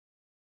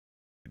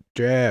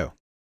Drew.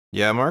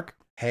 Yeah, Mark?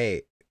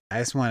 Hey, I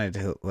just wanted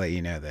to let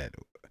you know that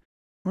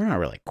we're not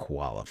really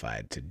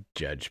qualified to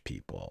judge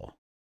people.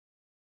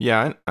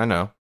 Yeah, I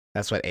know.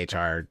 That's what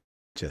HR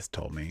just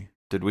told me.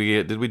 Did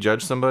we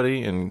judge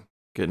somebody and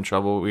get in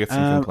trouble? We get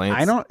some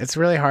complaints. It's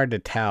really hard to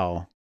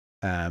tell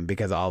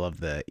because all of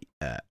the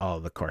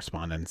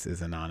correspondence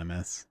is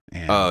anonymous.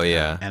 And,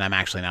 yeah. And I'm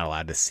actually not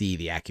allowed to see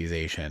the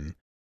accusation.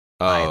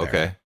 Oh,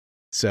 okay.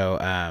 So,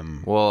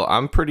 well,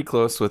 I'm pretty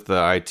close with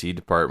the IT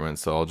department,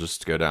 so I'll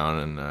just go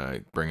down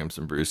and bring them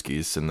some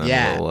brewskis, and then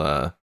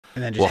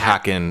we'll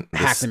hack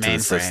the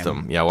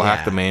system. Yeah, we'll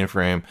hack the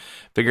mainframe,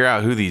 figure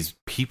out who these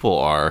people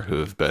are who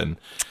have been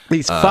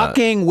these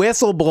fucking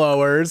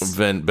whistleblowers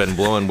been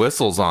blowing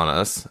whistles on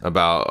us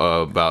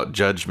about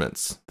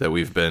judgments that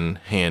we've been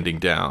handing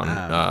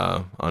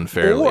down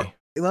unfairly.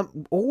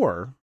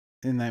 Or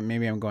and that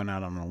maybe I'm going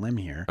out on a limb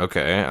here.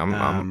 Okay,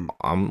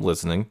 I'm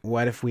listening.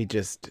 What if we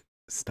just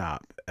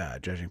stop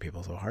judging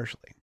people so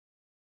harshly?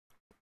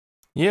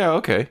 Yeah,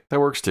 okay, that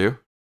works too.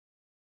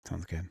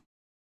 Sounds good.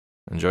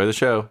 Enjoy the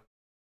show.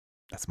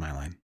 That's my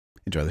line.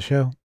 Enjoy the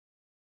show.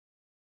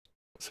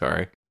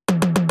 Sorry.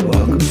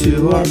 Welcome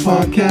to our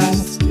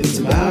podcast. It's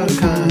about a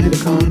kind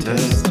of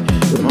contest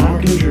with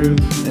Mark and Drew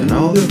and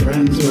all their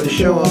friends where they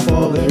show off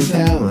all their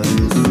talents.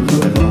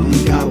 They've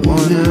only got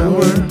 1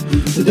 hour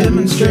to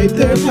demonstrate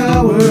their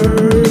power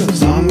of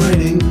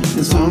songwriting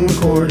and song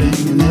recording,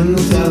 and then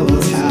they'll tell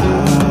us how.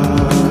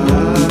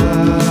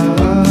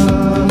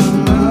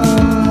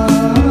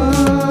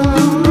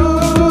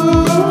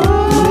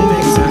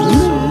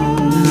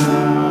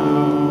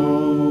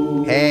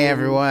 Hey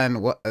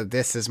everyone,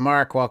 this is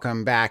Mark.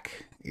 Welcome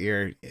back.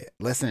 You're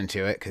listening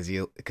to it because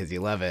you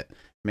love it.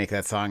 Make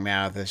that song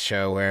now. The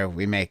show where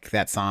we make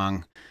that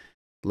song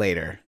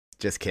later.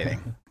 Just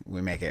kidding.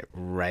 We make it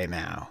right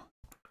now.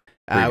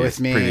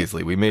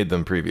 Previously, we made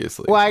them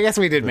previously. Well, I guess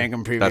we did make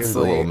them previously. That's a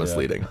little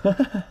misleading.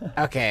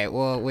 Okay,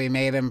 well, we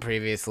made them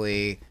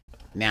previously.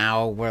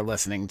 Now we're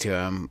listening to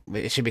them.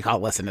 It should be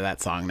called "Listen to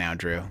That Song Now,"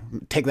 Drew.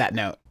 Take that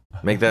note.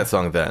 Make that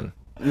song then.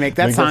 Make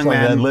that song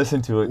then.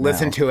 Listen to it.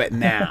 Listen to it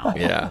now.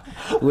 Yeah.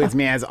 With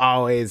me, as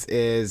always,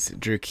 is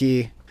Drew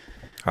Key.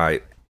 Hi.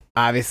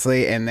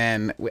 Obviously, and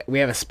then we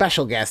have a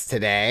special guest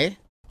today.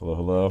 Hello,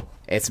 hello.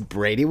 It's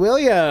Brady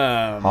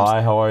Williams.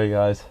 Hi, how are you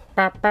guys?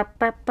 He's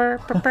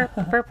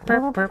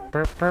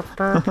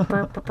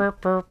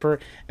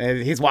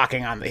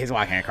walking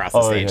across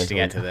the stage to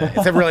get to the.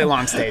 It's a really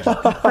long stage. Yeah,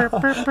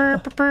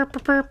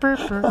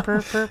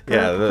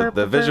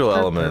 the visual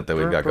element that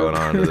we've got going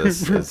on to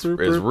this is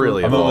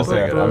really I'm almost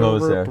there.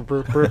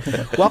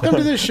 Welcome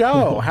to the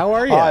show. How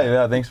are you? Hi,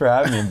 yeah, thanks for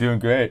having me. I'm doing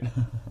great.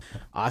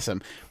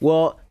 Awesome.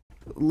 Well,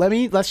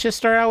 let's just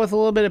start out with a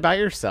little bit about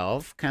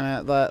yourself.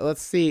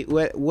 Let's see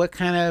what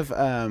kind of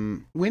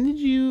when did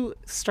you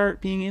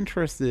start being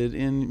interested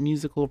in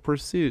musical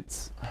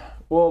pursuits?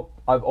 Well,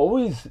 I've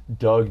always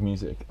dug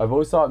music. I've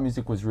always thought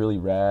music was really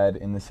rad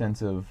in the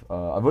sense of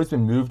I've always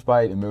been moved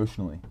by it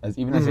emotionally. As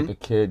like a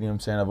kid, you know what I'm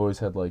saying? I've always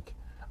thought it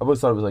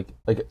was like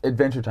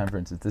Adventure Time, for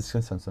instance. This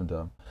sounds so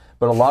dumb,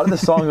 but a lot of the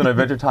songs on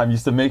Adventure Time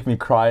used to make me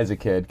cry as a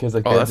kid because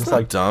they're that's just not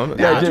like dumb.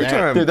 Yeah,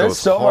 Time dude, there's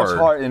so hard. much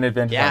heart in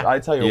Adventure Time. I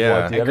tell you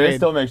what, dude, I mean, it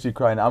still makes you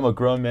cry. And I'm a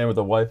grown man with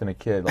a wife and a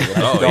kid. Like,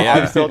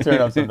 I'm still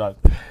turning up sometimes.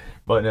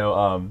 But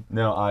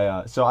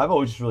so I've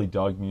always just really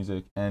dug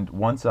music, and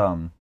once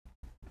I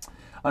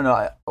don't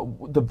know.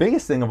 The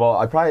biggest thing of all,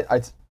 I'd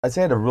say I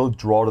had a real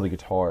draw to the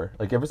guitar.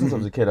 Like ever since I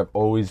was a kid, I've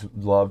always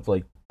loved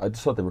I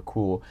just thought they were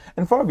cool,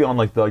 and far beyond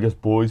I guess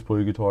boys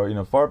play guitar. You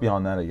know, far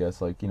beyond that, I guess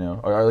or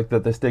like the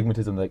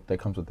stigmatism that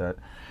comes with that.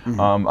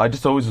 I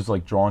just always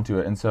was drawn to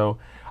it, and so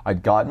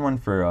I'd gotten one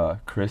for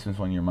Christmas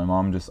one year. My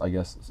mom just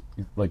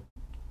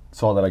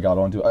saw that I got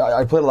onto it.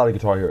 I played a lot of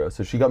Guitar Hero,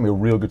 so she got me a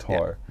real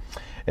guitar,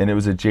 and it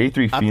was a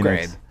J3 Upgrade.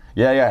 Phoenix.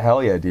 Yeah,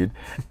 hell yeah, dude.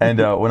 And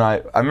when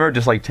I remember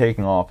just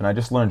taking off, and I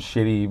just learned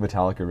shitty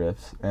Metallica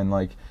riffs, and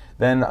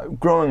then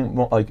growing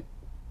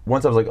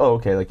once I was oh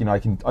okay, I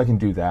can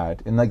do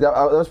that, and that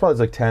was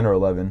probably 10 or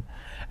 11,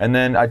 and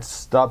then I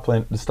stopped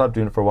doing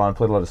it for a while and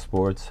played a lot of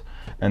sports,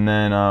 and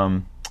then I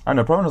don't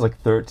know, probably when I was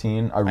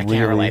 13, I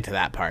can't relate to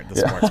that part, the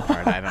sports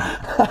part. I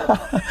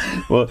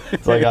don't. Well,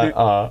 it's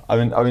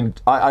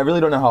I really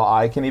don't know how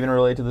I can even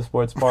relate to the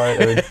sports part.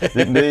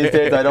 These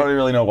days I don't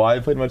really know why I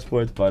played much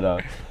sports,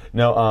 but.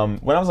 No,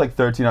 when I was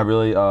 13, I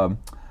really,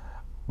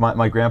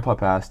 my grandpa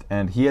passed,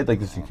 and he had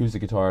this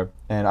acoustic guitar,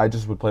 and I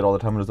just would play it all the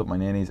time when I was at my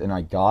nanny's, and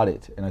I got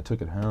it, and I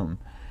took it home,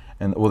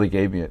 and they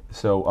gave me it.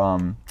 So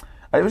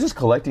I was just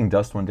collecting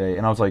dust one day,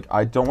 and I was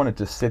I don't want it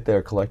to sit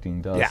there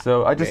collecting dust. Yeah.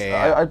 So I just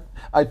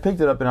I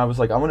picked it up, and I was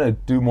I want to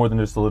do more than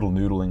just a little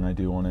noodling I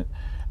do on it,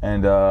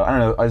 and I don't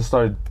know, I just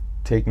started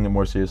taking it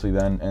more seriously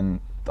then, and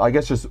I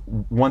guess just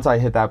once I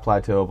hit that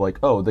plateau of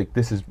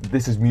this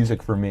is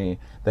music for me,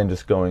 then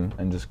just going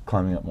and just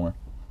climbing up more.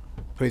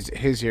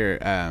 Who's your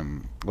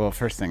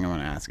first thing I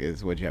want to ask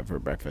is what'd you have for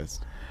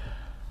breakfast?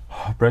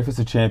 Breakfast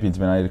of champions,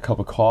 man. I had a cup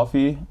of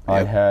coffee. Yep.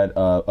 I had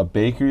a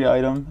bakery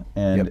item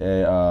and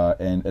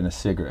a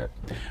cigarette.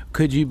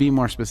 Could you be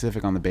more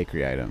specific on the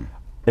bakery item?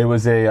 It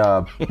was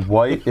a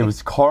white. It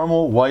was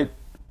caramel white.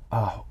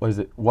 What is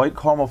it? White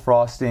caramel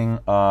frosting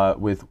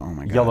with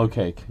yellow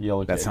cake.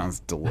 That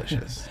sounds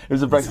delicious. It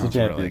was a breakfast of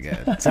champions.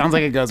 Really good. Sounds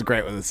like it goes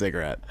great with a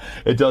cigarette.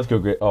 It does go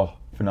great. Oh,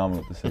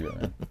 phenomenal with the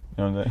cigarette, man.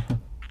 You know what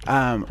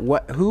I'm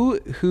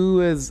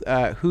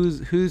saying?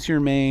 Who's your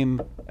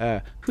main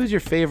who's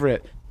your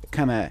favorite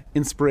kind of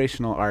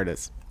inspirational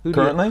artist?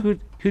 Currently?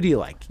 Who do you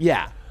like?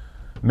 Yeah.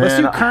 Man,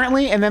 let's do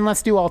currently and then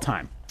let's do all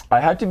time. I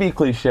have to be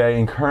cliche,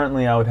 and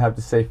currently I would have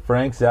to say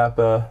Frank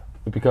Zappa,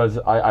 because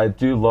I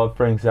do love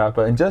Frank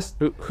Zappa, and just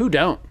who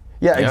don't?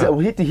 Yeah,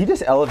 exactly. Well, he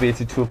just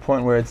elevates it to a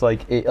point where it's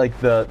like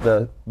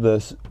the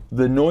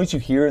noise you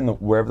hear in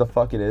wherever the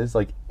fuck it is,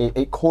 like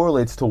it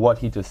correlates to what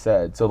he just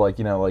said. So like,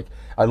 you know, like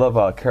I love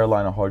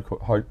Carolina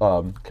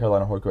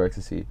Hardcore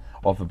Ecstasy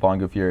off of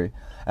Bongo Fury,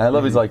 and I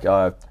love his like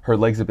her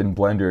legs have been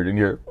blendered, and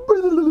you're.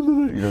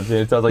 You know what I'm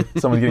saying? It sounds like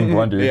someone's getting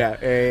blundered. Yeah.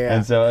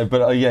 And so,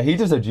 but yeah, he's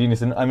just a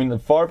genius, and I mean,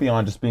 far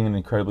beyond just being an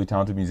incredibly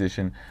talented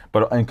musician,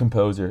 and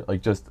composer.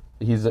 Like, just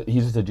he's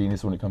just a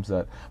genius when it comes to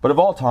that. But of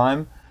all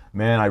time,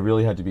 man, I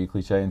really had to be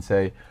cliche and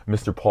say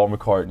Mr. Paul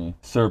McCartney,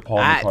 Sir Paul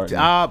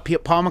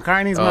McCartney. Paul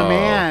McCartney's my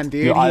man,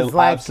 dude.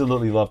 I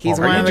absolutely love Paul. He's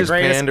one of the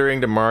greatest.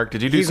 Pandering to Mark.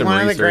 Did you do some He's research?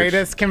 one of the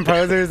greatest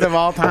composers of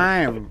all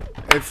time.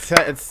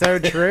 It's so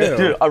true,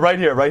 dude. Right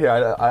here.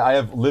 I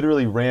have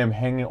literally Ram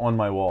hanging on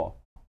my wall.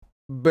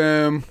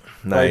 Boom.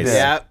 Nice.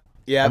 Right.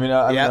 Yeah. I mean,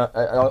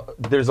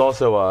 there's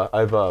also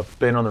I've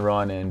been on the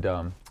Run and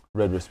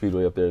Red Roof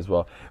Speedway up there as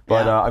well.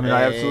 But I mean,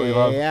 I absolutely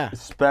love,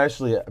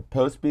 especially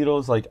post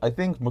Beatles. Like, I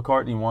think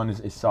McCartney 1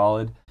 is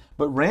solid,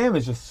 but Ram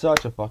is just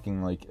such a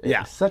fucking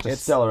such a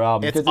stellar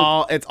album.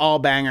 It's all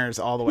bangers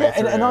all the way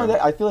through. And all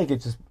that, I feel like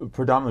it's just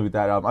predominantly with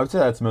that album. I would say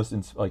that's the most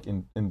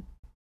in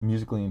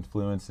musically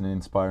influenced and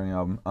inspiring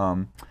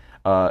album.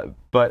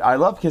 But I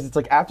love, because it's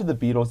like after the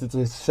Beatles, it's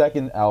his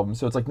second album,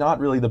 so it's like not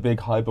really the big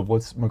hype of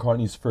what's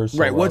McCartney's first.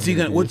 Right. What's he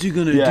gonna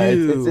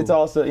do? It's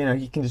also, you know,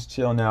 he can just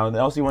chill now. And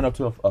also he went up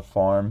to a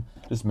farm,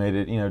 just made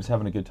it, you know, just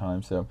having a good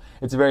time. So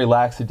it's a very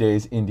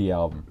lackadays indie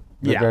album.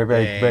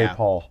 Very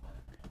Paul.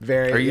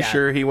 Are you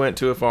sure he went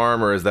to a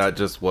farm, or is that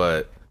just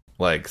what?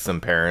 Like some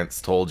parents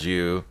told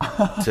you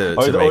to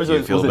make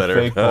you feel better.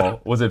 Fake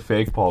Paul? Was it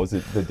fake Paul? Was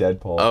it the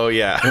dead Paul? Oh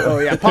yeah.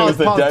 It was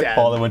the dead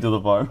Paul that went to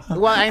the farm.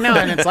 Well, I know,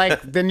 and it's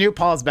like the new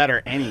Paul's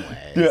better anyways.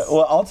 Yeah,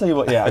 well, I'll tell you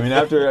what. Yeah, I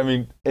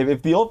mean,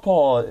 if the old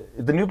Paul,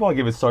 the new Paul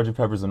gave us Sgt.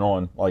 Pepper's and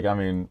On, like, I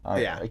mean,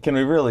 can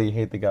we really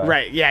hate the guy?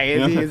 Right. Yeah.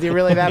 Is he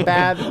really that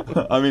bad?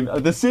 I mean,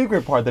 the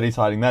secret part that he's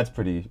hiding, that's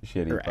pretty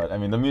shitty. Right. But I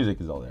mean, the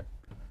music is all there.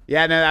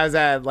 Yeah. No, that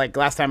was like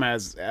last time I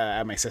was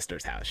at my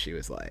sister's house. She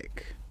was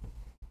like,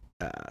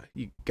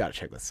 you gotta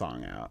check this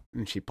song out,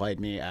 and she played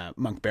me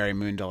Monkberry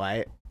Moon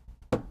Delight.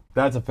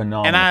 That's a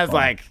phenomenal and I was song.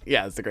 Like,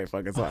 yeah, it's a great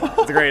fucking song.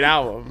 It's a great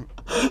album.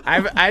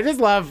 I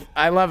love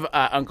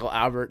Uncle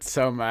Albert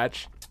so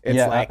much.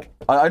 It's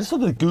I just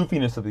love the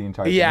goofiness of the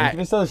entire thing. Yeah,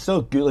 it's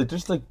so good. Like,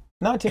 just like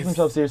not take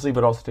themselves seriously,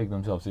 but also take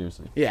themselves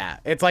seriously. Yeah,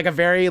 it's like a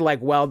very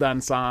like well done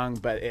song,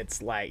 but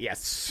it's like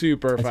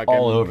super it's fucking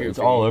all over. Goofy. It's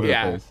all over the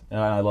place, and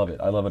I love it.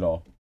 I love it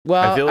all.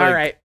 Well, I feel like all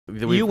right.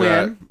 You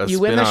win. You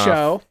win the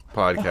show.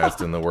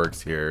 Podcast in the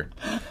works here.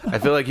 I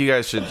feel like you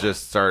guys should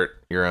just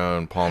start your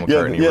own Paul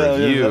McCartney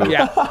review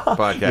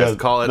podcast. Yeah,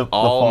 call it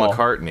All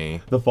McCartney.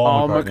 The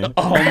Fall McCartney.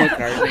 All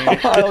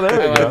McCartney. I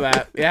love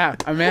that. Yeah,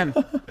 I'm in.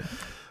 All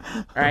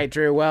right,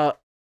 Drew. Well,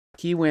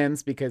 he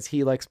wins because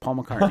he likes Paul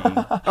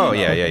McCartney. Oh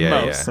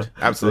yeah.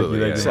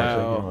 Absolutely.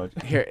 So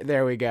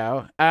there we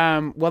go.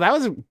 Well, that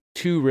was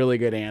 2 really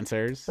good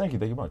answers. Thank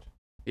you much.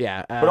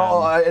 Yeah, but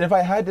and if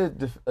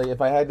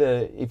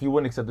if you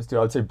wouldn't accept this too,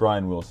 I would say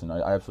Brian Wilson.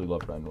 I absolutely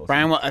love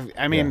Brian Wilson.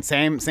 I mean,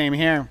 same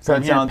here.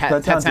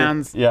 Pet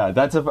Sounds. Yeah,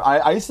 that's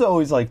I used to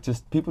always like,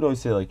 just people would always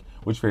say like,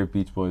 which favorite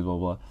Beach Boys, blah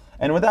blah.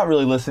 And without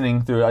really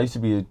listening through, I used to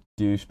be a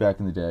douche back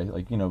in the day,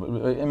 like, you know,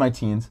 in my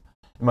teens,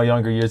 in my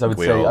younger years, I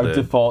would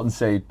default and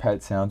say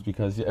Pet Sounds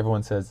because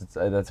everyone says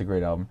that's a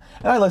great album.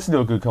 And I listened to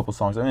a good couple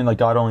songs. I mean, like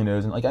God Only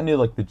Knows, and like I knew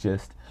like the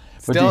gist.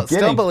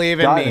 Still Believe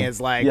in Me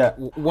is like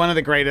one of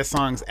the greatest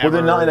songs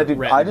ever. Well, not that,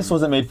 dude, I Just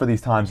Wasn't Made for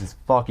These Times is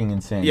fucking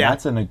insane. Yeah,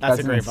 that's an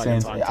great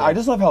insane song too. I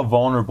just love how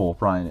vulnerable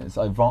Brian is.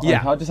 How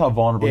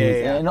vulnerable he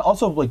is, and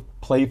also like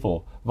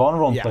playful,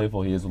 vulnerable and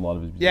playful he is. A lot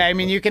of his music. Yeah, I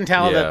mean, you can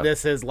tell that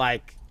this is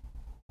like.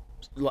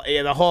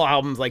 Yeah, the whole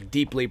album's like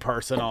deeply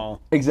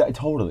personal. Exactly,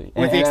 totally.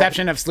 With the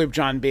exception of Sloop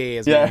John B,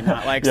 is maybe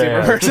not like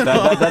super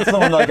personal. That's the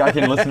one like I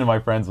can listen to my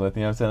friends with.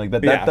 You know what I'm saying?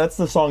 Like that's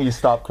the song you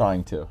stop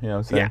crying to. You know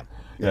what I'm saying?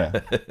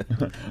 Yeah.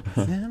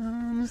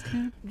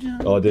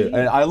 Oh, dude,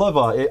 and I love.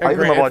 I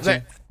remember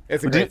watching.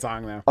 It's a great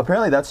song, though.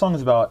 Apparently, that song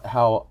is about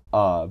how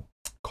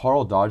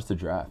Carl dodged the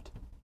draft.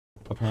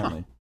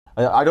 Apparently,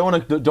 I don't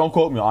want to. Don't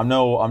quote me. I'm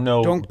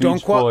no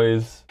Beach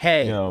Boys.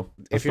 Hey,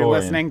 if you're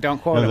listening,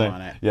 don't quote him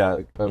on it. Yeah,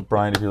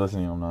 Brian, if you're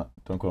listening, I'm not.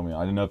 Don't quote me. I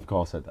didn't know if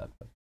Carl said that,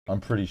 but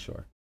I'm pretty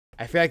sure.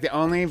 I feel like the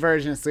only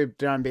version of Sloop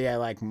John B I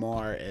like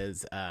more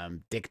is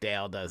Dick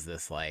Dale does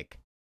this like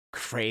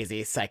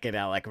crazy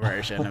psychedelic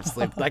version of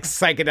Sloop, like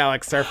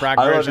psychedelic surf rock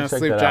version of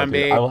Sloop John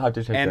B. I will have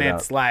to check that out. And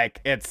it's like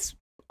it's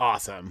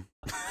awesome.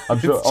 I'm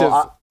sure.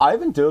 I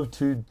haven't dove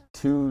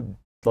too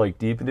like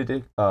deep into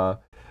Dick,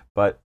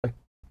 but I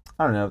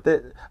don't know.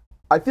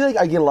 I feel like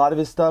I get a lot of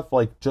his stuff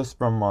like just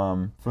from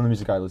the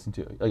music I listen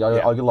to. Like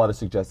I'll get a lot of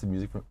suggested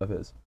music of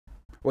his.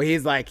 Well,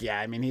 he's like,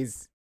 I mean,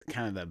 he's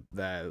kind of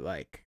the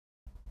like,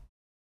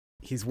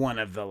 he's one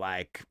of the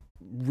like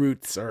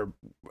roots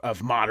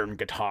of modern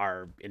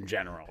guitar in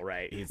general,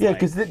 right? He's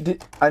because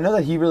I know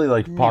that he really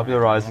like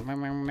popularized that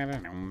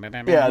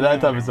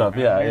type of stuff.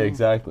 Yeah,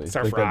 exactly.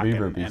 Surf like rock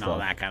and all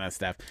that kind of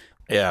stuff.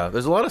 Yeah,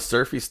 there's a lot of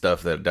surfy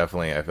stuff that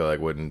definitely I feel like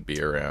wouldn't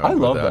be around. I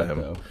love that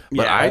him. Though.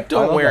 But I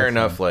don't wear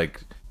enough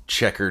like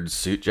checkered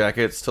suit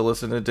jackets to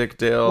listen to Dick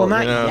Dale. Well,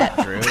 not yet,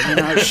 Drew.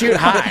 Shoot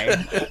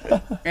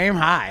high, aim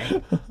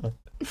high.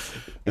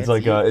 It's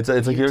like you ever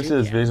see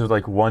this video of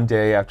like one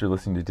day after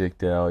listening to Dick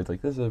Dale, it's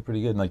like this is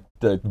pretty good. And like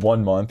the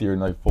 1 month you're in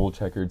like full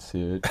checkered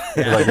suit.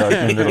 Yeah.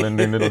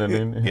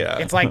 Yeah.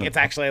 It's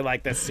actually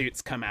like the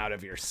suits come out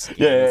of your skin.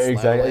 Yeah,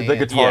 exactly. The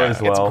guitar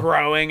as well. It's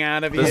growing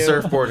out of you. The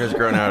surfboard has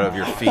grown out of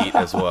your feet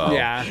as well.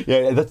 Yeah.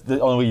 Yeah, that's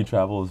the only way you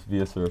travel is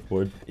via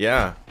surfboard.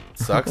 Yeah.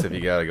 Sucks if you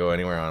gotta go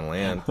anywhere on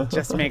land.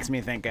 Just makes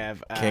me think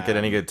of can't get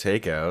any good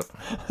takeout.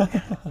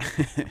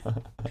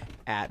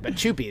 But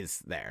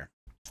Choopy's there.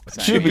 So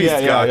Choopy's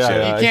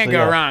gotcha. You can't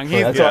go wrong.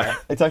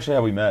 It's actually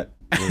how we met.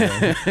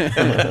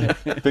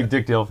 Big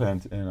Dick Dale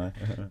fans.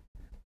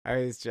 I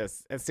was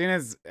just, as soon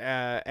as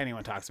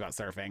anyone talks about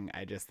surfing,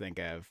 I just think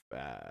of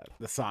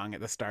the song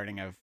at the starting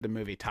of the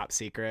movie Top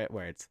Secret,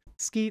 where it's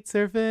skeet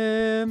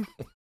surfing.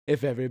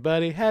 If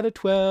everybody had a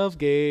 12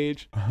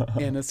 gauge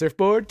and a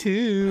surfboard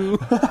too.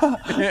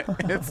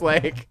 It's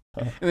like,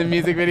 the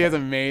music video is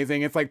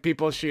amazing. It's like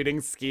people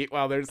shooting skeet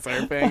while they're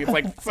surfing. It's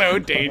like so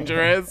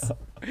dangerous.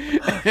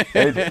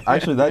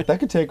 Actually, that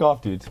could take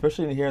off, dude.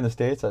 Especially here in the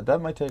States,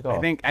 that might take off.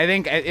 I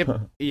think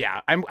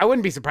I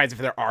wouldn't be surprised if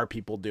there are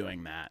people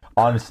doing that.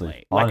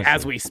 Honestly.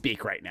 As we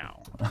speak right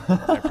now,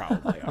 there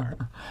probably are.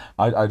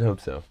 I'd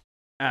hope so.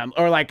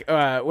 Or like,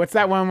 what's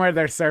that one where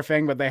they're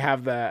surfing but they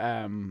have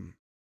the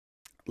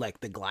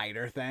like the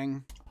glider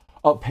thing?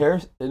 Oh,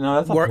 Paris? No,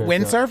 that's not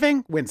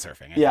windsurfing.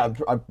 Windsurfing. Yeah,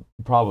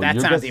 probably.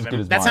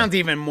 That sounds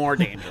even more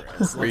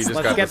dangerous. Where you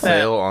just got the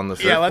sail on the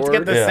surfboard? Yeah, let's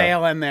get the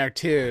sail in there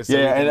too. So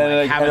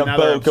and a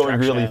boat going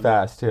really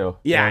fast too.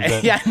 Yeah,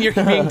 yeah, you're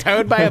being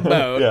towed by a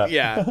boat.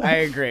 Yeah, I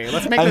agree.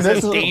 Let's make this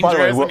as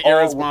dangerous and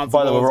irresponsible.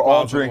 By the way, we're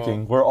all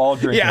drinking. We're all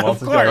drinking. Yeah,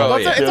 of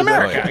course. It's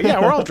America. Yeah,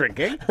 we're all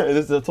drinking.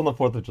 It's on the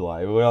 4th of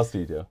July. What else do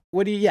you do?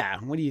 What do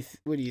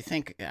you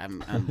think?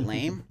 I'm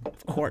lame?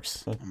 Of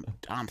course.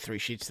 I'm 3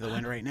 sheets to the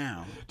wind right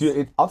now.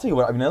 Dude, I'll tell you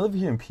what. I mean, I live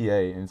here in PA,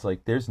 and it's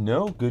like there's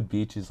no good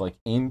beaches like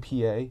in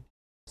PA.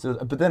 So,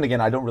 but then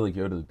again, I don't really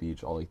go to the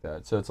beach all like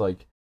that. So it's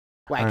like.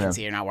 Well, I can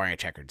see you're not wearing a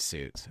checkered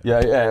suit. So.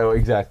 Yeah,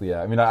 exactly.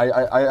 Yeah, I mean,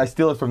 I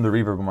steal it from the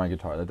reverb of my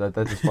guitar.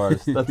 That's as far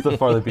as that's the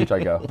farther beach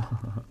I go.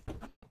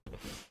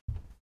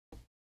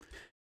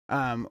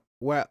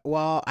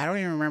 Well, I don't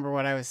even remember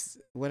what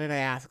did I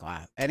ask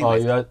last?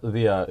 Anyways, you got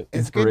the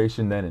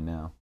inspiration then and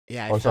now.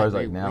 Yeah.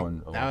 Now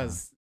and that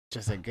was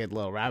just a good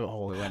little rabbit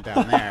hole we went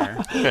down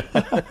there.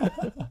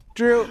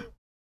 Drew,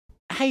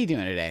 how you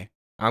doing today?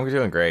 I'm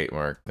doing great,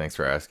 Mark. Thanks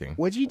for asking.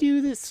 What did you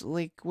do this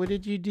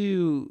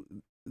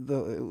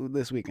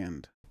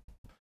weekend?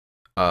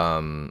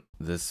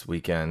 This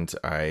weekend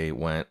I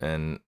went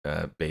and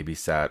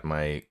babysat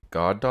my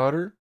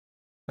goddaughter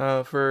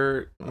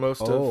for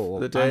most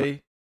of the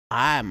day.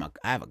 I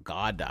have a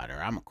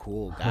goddaughter. I'm a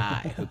cool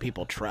guy who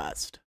people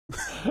trust.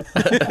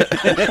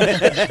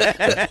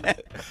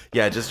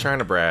 Yeah, just trying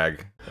to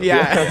brag.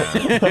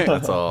 Yeah.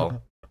 That's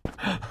all.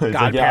 I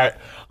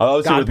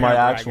was with my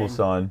actual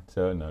son,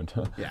 so no,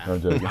 yeah. No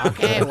joking.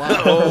 Okay,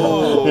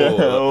 well.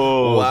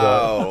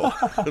 Wow.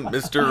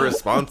 Mr.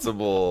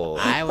 Responsible.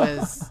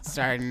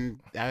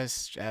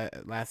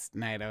 last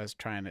night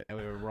we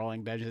were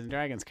rolling Dungeons and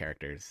Dragons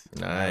characters.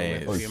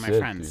 Nice. With a few of my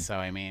friends. Dude. So,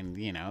 I mean,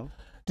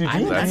 Dude,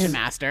 I'm a dungeon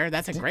master.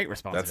 That's a great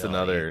responsibility. That's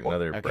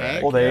another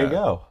brag. Well, there you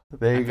go.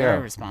 I'm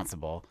very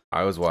responsible.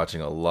 I was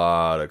watching a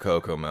lot of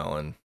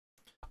CoComelon.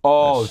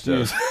 Oh,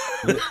 dude.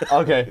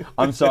 Okay,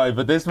 I'm sorry,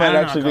 but this might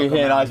actually be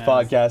Hey and I's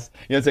podcast.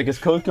 It's like, it's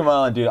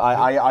CoComelon, dude.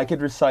 I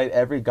could recite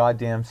every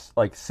goddamn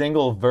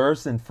single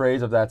verse and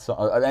phrase of that song,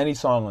 of any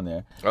song on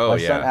there. Oh, my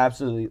son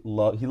absolutely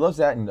loves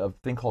that in a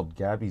thing called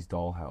Gabby's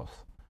Dollhouse.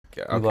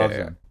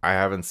 Okay, I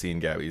haven't seen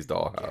Gabby's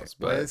Dollhouse,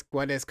 but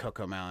what is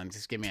CoComelon?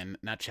 Just give me a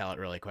nutshell it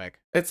really quick.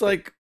 It's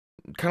like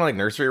kind of like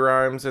nursery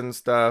rhymes and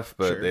stuff,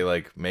 but Sure. They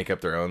like make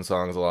up their own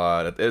songs a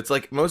lot. It's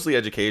like mostly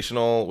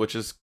educational, which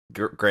is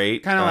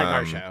great. Kind of like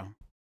our show.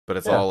 But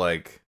it's all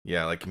like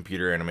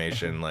computer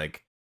animation,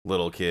 like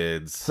little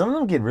kids. Some of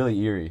them get really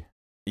eerie.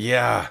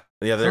 Yeah,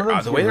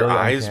 the way their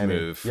eyes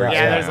move.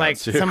 There's like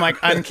some like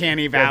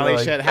uncanny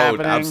valley shit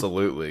happening. Oh,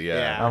 absolutely,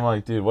 yeah. I'm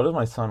like, dude, what is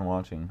my son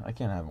watching? I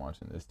can't have him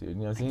watching this, dude.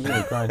 He's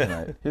gonna be crying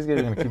tonight. He's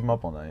gonna keep him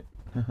up all night.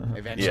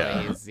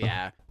 Eventually, it's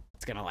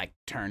gonna like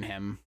turn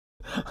him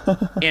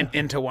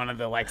into one of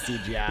the like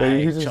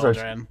CGI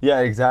children. Yeah,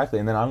 exactly.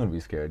 And then I'm gonna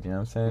be scared. You know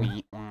what I'm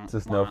saying? It's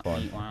just no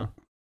fun.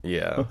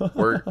 Yeah,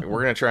 we're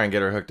gonna try and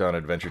get her hooked on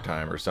Adventure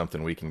Time or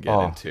something we can get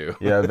into.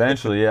 Yeah,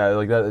 eventually, yeah,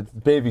 like that. It's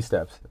baby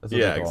steps. That's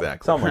what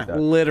exactly. Something like that.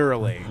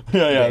 Literally.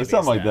 Yeah,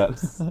 something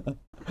steps. Like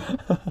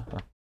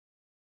that.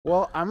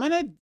 Well, I'm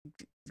gonna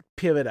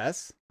pivot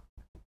us,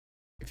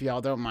 if y'all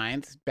don't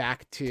mind,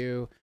 back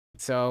to.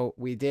 So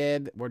we're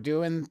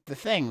doing the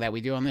thing that we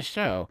do on this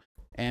show,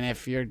 and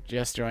if you're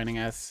just joining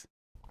us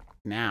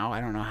now, I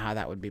don't know how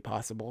that would be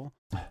possible,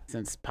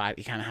 since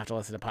you kind of have to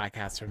listen to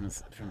podcasts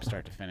from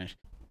start to finish.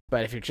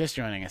 But if you're just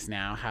joining us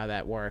now, how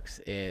that works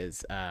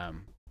is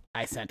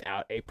I sent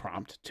out a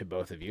prompt to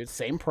both of you.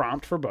 Same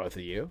prompt for both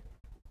of you.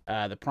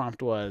 The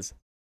prompt was,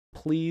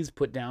 please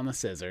put down the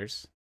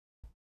scissors.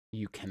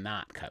 You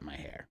cannot cut my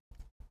hair.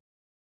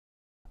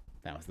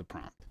 That was the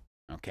prompt.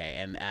 Okay,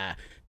 and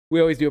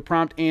we always do a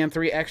prompt and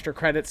 3 extra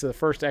credits. So the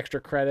first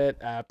extra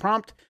credit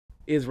prompt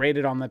is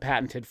rated on the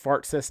patented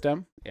FART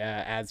system.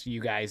 As you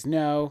guys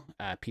know,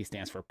 P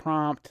stands for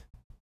prompt,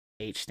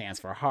 H stands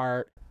for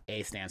heart,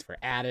 A stands for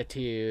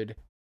attitude,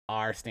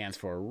 R stands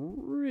for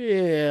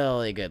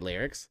really good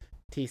lyrics,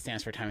 T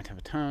stands for time and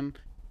tempo tone,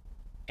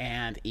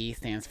 and E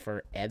stands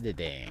for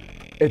editing.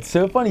 It's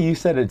so funny you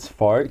said it's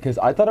fart because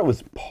I thought it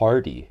was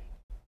party.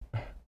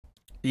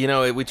 You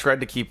know, we tried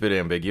to keep it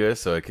ambiguous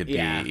so it could be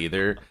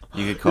either.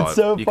 You could call it's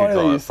so you funny could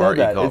call you it fart,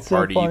 said you could call it so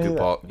party, funny you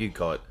could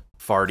call it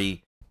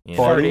farty. You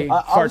know?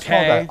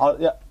 Farty.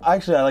 Yeah,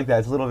 actually, I like that.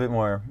 It's a little bit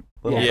more.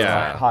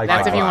 High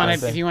that's class.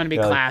 if you want to be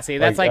classy.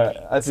 That's like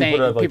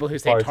saying people who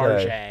say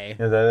target.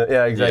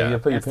 Yeah, exactly. You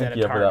put your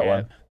pinky up for that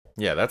one.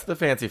 Yeah, that's the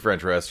fancy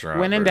French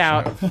restaurant. When in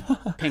doubt,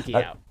 pinky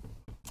out.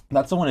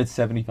 That's the one. It's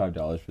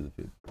 $75 for the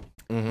food.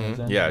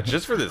 Mm-hmm. Yeah,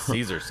 just for the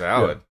Caesar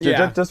salad.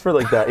 Just for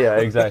like that. Yeah,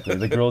 exactly.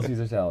 The grilled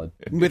Caesar salad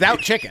without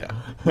chicken.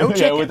 No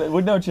chicken.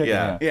 With no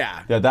chicken.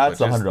 Yeah. That's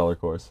the $100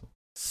 course.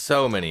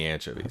 So many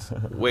anchovies.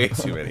 Way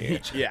too many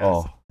anchovies. Yes.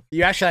 Oh.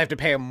 You actually have to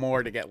pay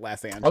more to get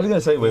less anchovies. I was gonna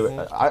say,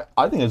 wait.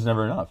 I think it's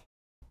never enough.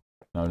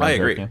 No, I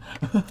agree.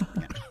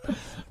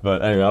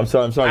 But anyway, I'm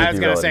sorry. I was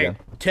gonna say, again.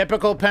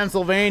 Typical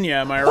Pennsylvania.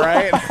 Am I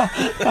right?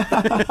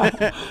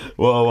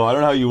 well, I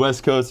don't know how you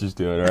West Coasters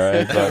do it. All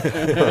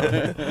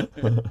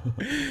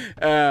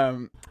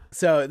right.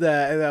 So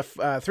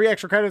the 3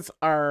 extra credits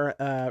are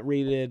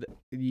rated.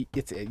 You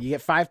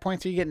get 5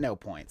 points or you get no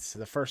points.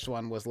 The first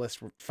one was list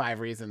 5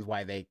 reasons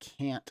why they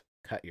can't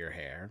cut your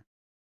hair,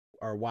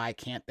 or why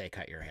can't they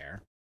cut your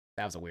hair.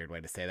 That was a weird way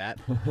to say that.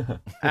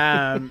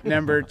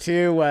 Number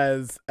 2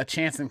 was a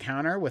chance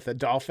encounter with a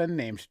dolphin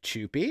named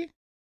Choopy.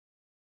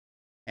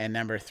 And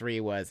number 3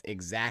 was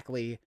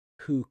exactly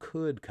who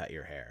could cut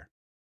your hair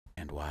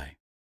and why.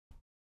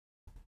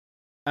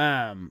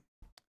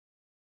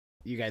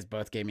 You guys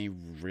both gave me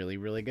really,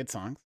 really good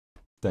songs.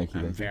 Thank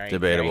you. I'm very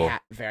debatable.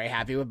 Very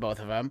happy with both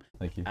of them.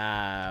 Thank you.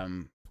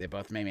 They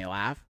both made me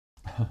laugh,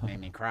 made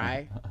me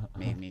cry,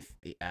 made me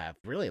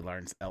really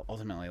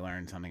ultimately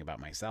learn something about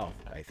myself,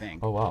 I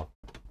think. Oh, wow.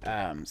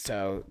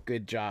 So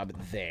good job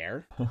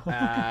there.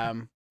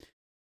 Are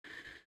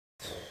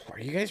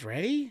you guys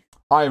ready?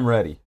 I'm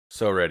ready.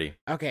 So ready.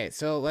 Okay,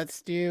 so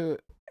let's do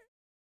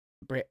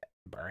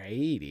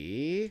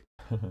Brady.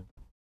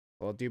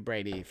 We'll do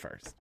Brady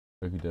first.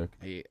 I'm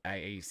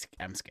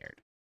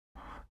scared.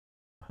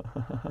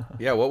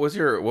 Yeah, what was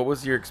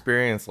your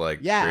experience like?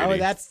 Yeah, Brady?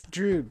 That's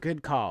Drew.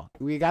 Good call.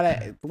 We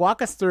gotta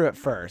walk us through it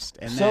first,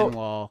 and then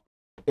we'll.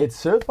 It's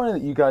so funny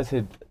that you guys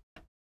had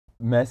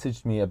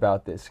messaged me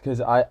about this because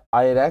I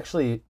had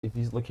actually, if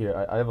you look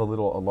here, I have a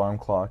little alarm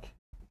clock,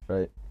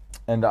 right,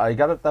 and I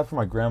got that from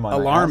my grandma.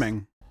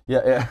 Alarming.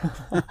 Yeah.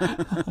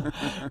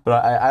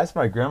 But I asked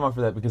my grandma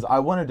for that because I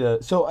wanted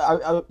to.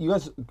 So you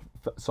guys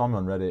saw me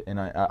on Reddit, and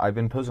I've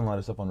been posting a lot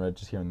of stuff on Reddit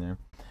just here and there.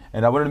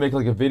 And I wanted to make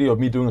like a video of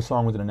me doing a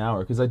song within an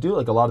hour because I do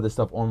like a lot of this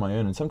stuff on my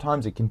own, and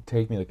sometimes it can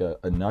take me like a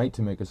night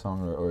to make a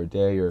song or a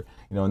day, or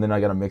and then I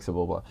gotta mix it,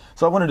 blah blah.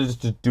 So I wanted to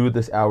just do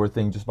this hour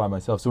thing just by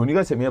myself. So when you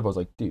guys hit me up, I was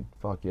like, dude,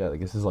 fuck yeah, like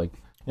this is like,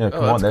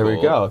 come on, there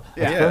we go,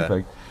 that's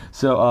perfect.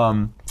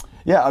 So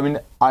yeah, I mean,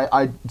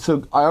 I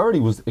already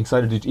was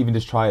excited to even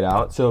just try it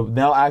out. So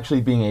now actually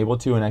being able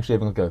to and actually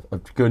having like a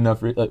good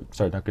enough, not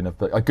good enough,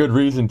 but a good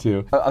reason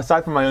to,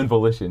 aside from my own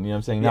volition, what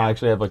I'm saying? Now I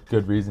actually have like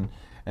good reason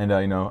and,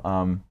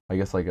 I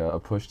guess like a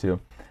push to.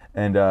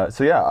 And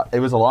so yeah,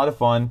 it was a lot of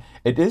fun.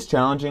 It is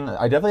challenging.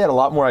 I definitely had a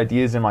lot more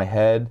ideas in my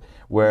head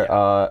where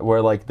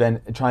like then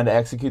trying to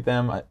execute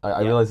them,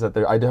 I realized that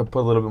I did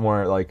put a little bit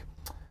more like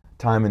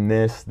time in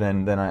this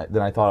than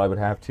I thought I would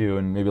have to,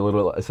 and maybe a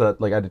little bit, so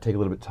that, like I had to take a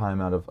little bit of time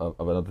out of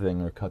another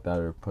thing, or cut that,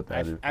 or put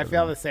that. I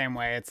feel the same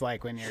way. It's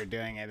like when you're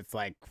doing it, it's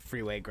like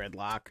freeway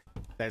gridlock.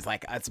 There's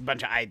like it's a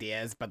bunch of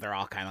ideas, but they're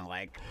all kind of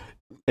like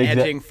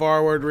edging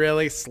forward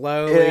really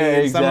slowly.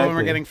 Yeah, Some of them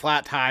are getting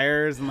flat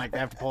tires, and like they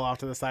have to pull off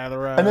to the side of the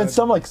road. And then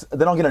some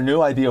then I'll get a new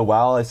idea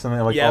while I'm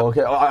like, oh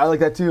okay, I like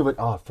that too, but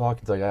oh fuck,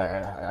 it's like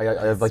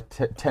I have like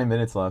 10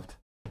 minutes left.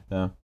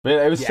 Yeah, but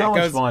it was so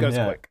much fun.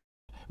 Yeah. Quick.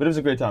 But it was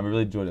a great time. I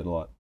really enjoyed it a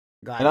lot.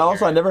 And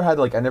I never had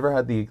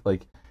the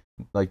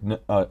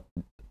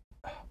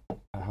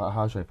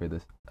how should I phrase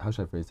this? How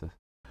should I phrase this?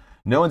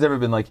 No one's ever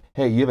been like,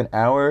 hey, you have an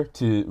hour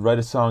to write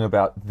a song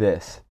about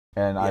this.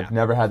 and I've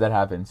never had that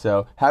happen.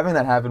 So having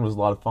that happen was a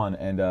lot of fun,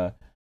 and I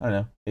don't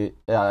know,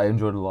 I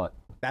enjoyed it a lot.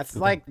 That's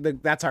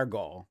that's our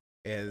goal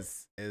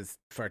is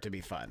for it to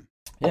be fun.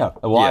 Yeah,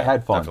 well, I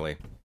had fun. Definitely.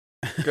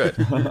 Good.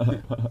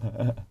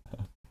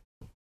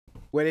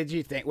 What did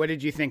you think? What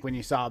did you think when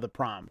you saw the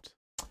prompt?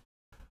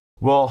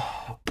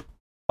 Well,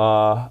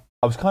 I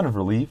was kind of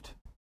relieved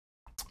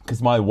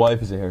because my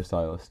wife is a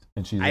hairstylist,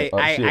 and she's.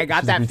 I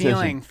got that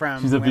feeling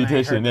from. She's a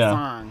beautician, yeah.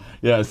 Song.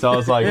 Yeah, so I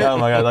was like, oh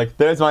my god, like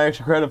there's my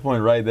extra credit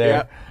point right there.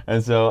 Yep.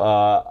 And so,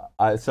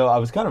 I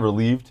was kind of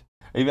relieved.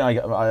 Even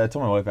I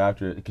told my wife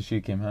after it because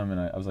she came home and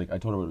I was like, I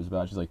told her what it was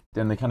about. She's like,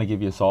 then they kind of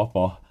give you a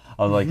softball.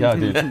 I was like, yeah,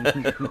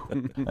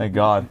 dude, thank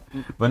God.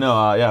 But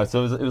no, yeah.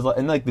 So it was like,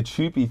 and like the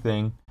Choopy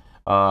thing.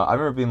 I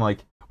remember being like,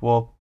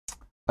 well,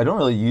 I don't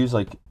really use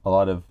like a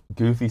lot of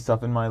goofy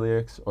stuff in my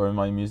lyrics or in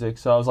my music.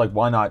 So I was like,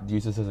 why not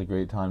use this as a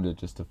great time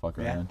to fuck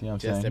around? You know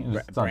what I'm saying?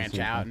 To branch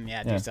out and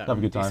do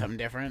something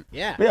different.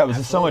 Yeah. But yeah, it was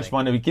just so much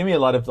fun. It would give me a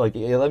lot of like,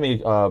 let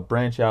me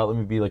branch out. Let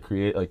me be like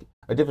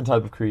a different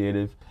type of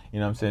creative. You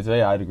know what I'm saying? So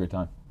yeah, I had a great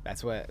time.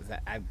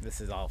 This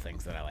is all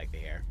things that I like to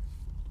hear.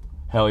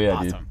 Hell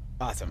yeah, dude.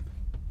 Awesome.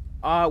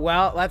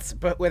 Well,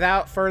 but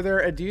without further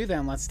ado,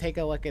 then let's take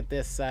a look at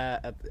this.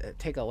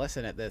 Take a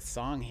listen at this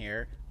song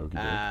here.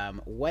 Okay.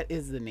 What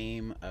is the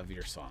name of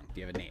your song?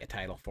 Do you have a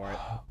title for it?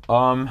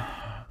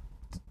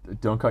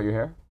 Don't Cut Your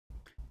Hair.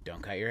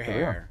 Don't Cut Your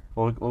Hair.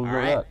 We'll go with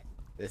that.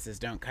 This is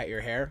Don't Cut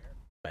Your Hair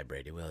by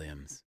Brady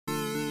Williams.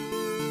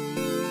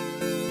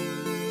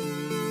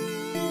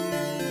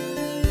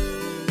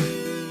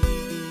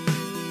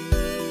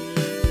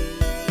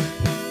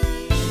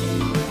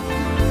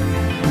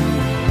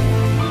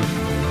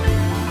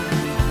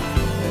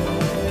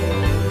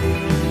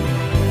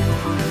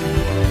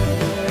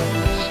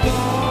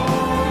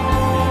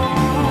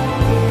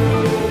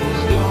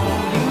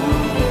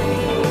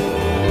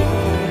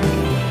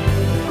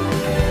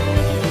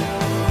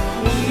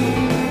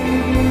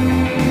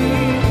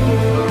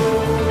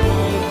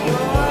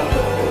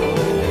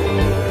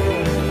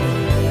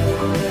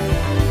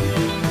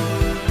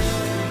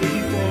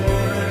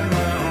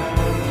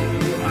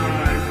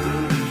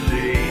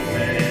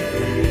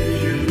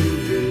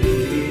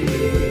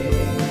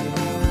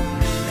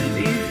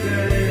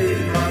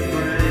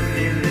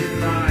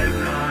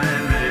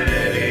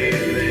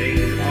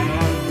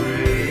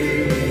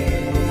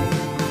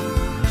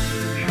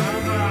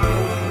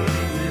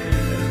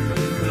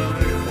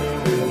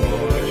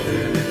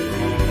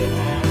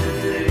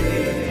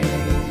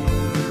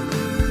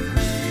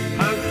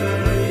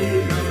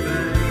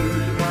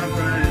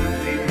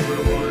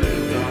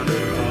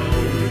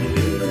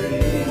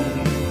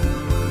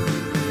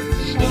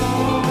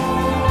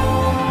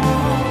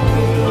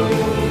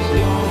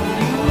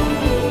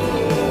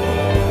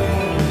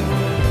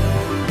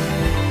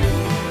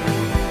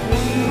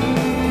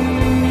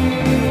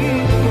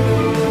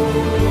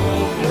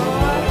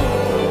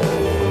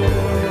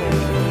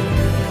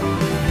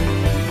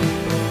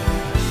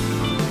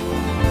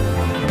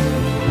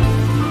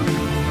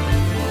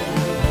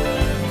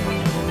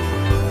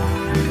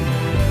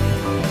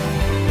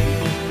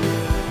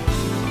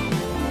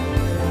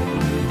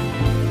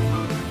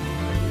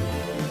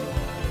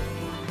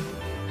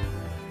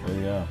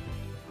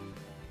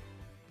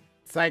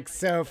 It's like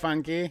so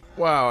funky.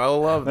 Wow, I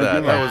love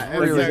that. That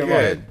was really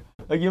good.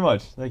 Thank you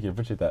much. Thank you.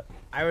 Appreciate that.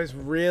 I was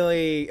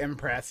really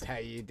impressed how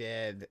you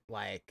did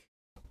like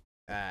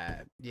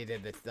you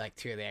did the like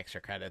two of the extra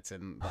credits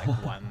in like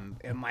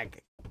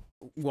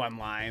one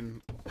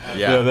line.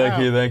 Yeah,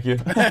 thank you.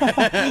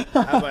 I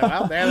was like,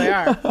 well, there they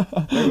are.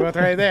 They're both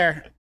right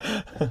there.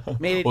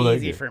 Made it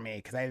easy for me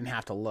because I didn't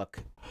have to look.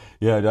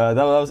 Yeah, that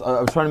was.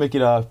 I was trying to make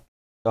it.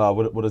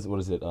 What is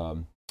it?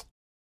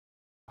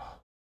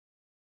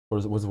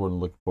 What's the word I'm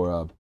looking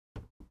for?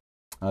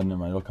 Never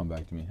mind. It'll come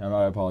back to me.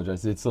 I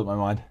apologize. It slipped my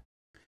mind.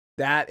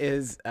 That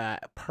is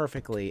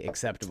perfectly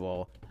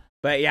acceptable.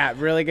 But yeah,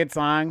 really good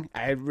song.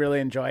 I really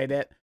enjoyed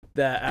it.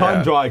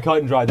 Cut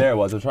and dry. There it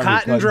was. I was trying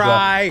cut to and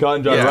dry. Cut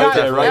and dry. Yeah, right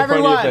there, right in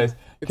front of your face.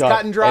 It's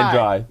cut and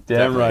dry.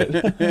 Damn right.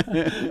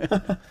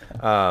 It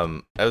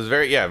was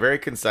very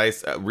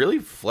concise. Really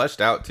fleshed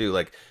out too.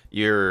 Like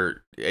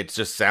it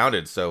just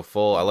sounded so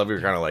full. I love your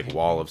kind of like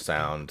wall of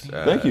sound.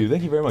 Thank you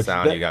very much.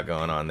 Sound you got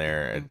going on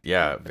there.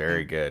 Yeah,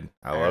 very good.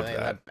 I love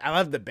that. I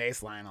love the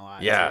bass line a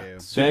lot. Yeah, too.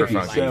 Super Thank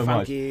funky. you so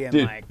much, and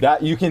dude. Like...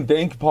 That you can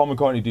thank Paul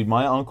McCartney, dude.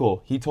 My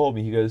uncle, he told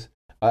me, he goes,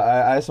 I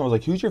asked him, I was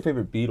like, who's your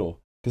favorite Beatle?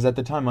 Because at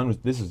the time,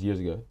 this was years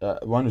ago.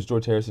 Mine was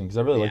George Harrison because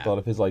I really liked a lot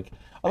of his I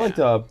liked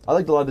a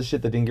lot of the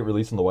shit that didn't get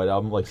released on the White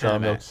Album, like Sour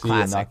Milk Sea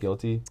and Not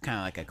Guilty. It's kind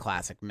of like a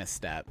classic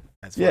misstep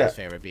as far as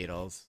favorite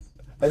Beatles.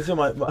 And so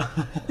my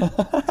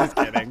just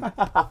kidding.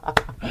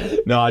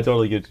 No, I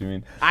totally get what you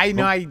mean. I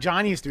know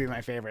John used to be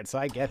my favorite, so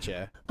I get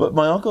you. But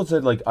my uncle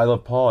said like I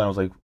love Paul, and I was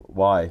like,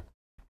 why?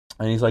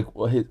 And he's like,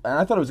 well, and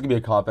I thought it was gonna be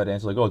a cop-out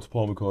answer, like, oh, it's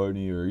Paul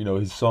McCartney, or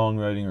his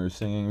songwriting or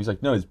singing. He's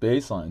like, no, his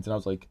bass lines, and I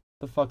was like,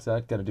 the fuck's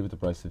that got to do with the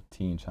price of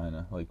tea in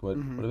China? Like, what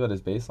about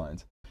his bass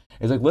lines?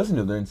 He's like, listen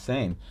to them, they're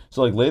insane.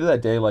 So like later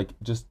that day, I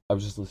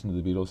was just listening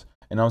to the Beatles,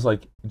 and I was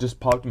like, just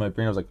popped in my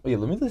brain. I was like, oh yeah,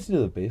 let me listen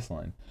to the bass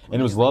line. And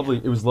it was lovely.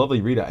 It was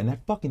lovely Rita, and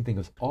that fucking thing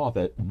was off.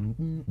 That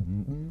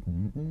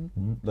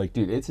like,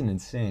 dude, it's an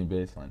insane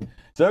bass line.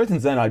 So ever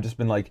since then, I've just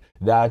been like,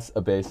 that's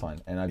a bass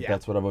line, and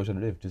that's what I've always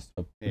wanted to do.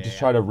 Just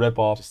try to rip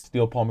off,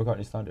 steal Paul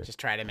McCartney's thunder. Just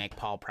try to make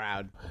Paul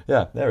proud.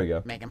 Yeah, there we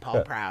go. Making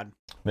Paul proud.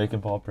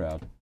 Making Paul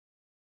proud.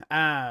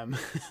 All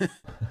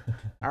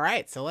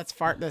right, so let's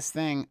fart this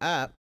thing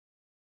up.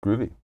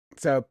 Groovy.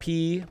 So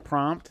P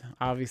prompt,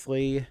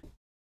 obviously,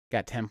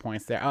 got 10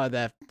 points there. Oh,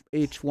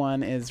 each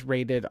one is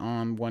rated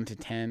on 1 to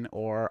 10,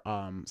 or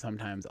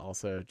sometimes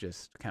also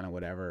just kind of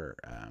whatever,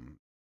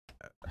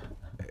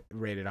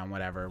 rated on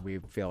whatever we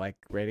feel like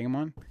rating them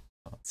on.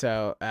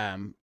 So,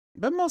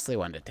 but mostly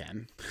 1 to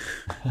 10.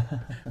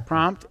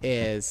 Prompt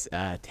is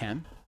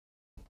 10.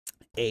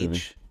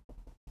 H,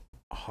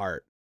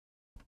 heart.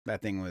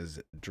 That thing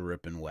was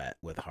dripping wet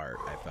with heart,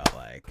 I felt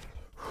like.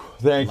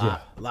 Thank you.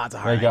 Lots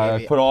of heart. Thank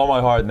God. I put all my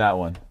heart in that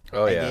one.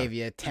 Oh, yeah. I gave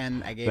you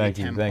 10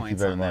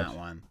 points on that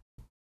one.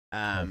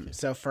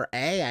 So for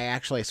A, I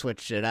actually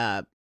switched it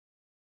up.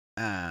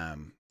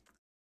 And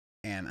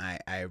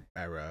I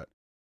wrote,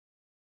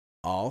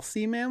 all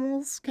sea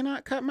mammals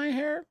cannot cut my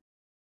hair.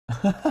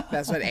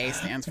 That's what A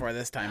stands for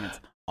this time. It's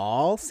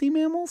all sea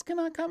mammals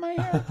cannot cut my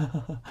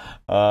hair.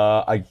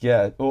 I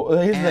get. Well,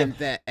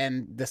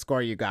 and the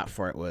score you got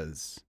for it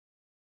was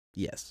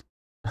yes.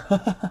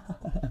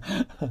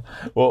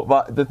 Well,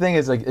 but the thing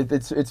is, like,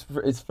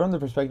 it's from the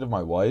perspective of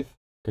my wife,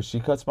 because she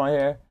cuts my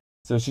hair.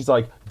 So she's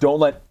like, don't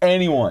let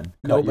anyone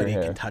cut your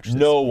hair. Can touch this.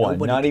 No one.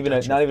 Not even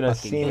a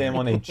sea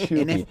mammal named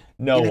Chupi.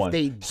 No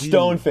one.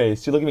 Stone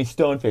face. She looked at me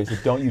stone face. Said,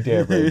 don't you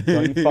dare, babe.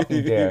 Don't you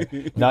fucking dare.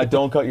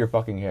 Don't cut your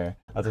fucking hair.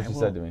 That's what she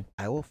said to me.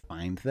 I will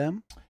find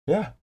them.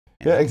 Yeah.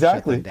 Yeah,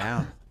 exactly.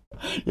 Down.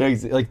 Yeah,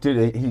 like,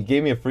 dude, he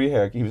gave me a free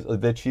hair. He was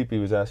that cheap. He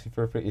was asking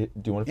for a free.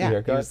 Do you want a free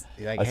haircut?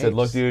 I said,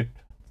 look, dude.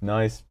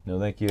 Nice. No,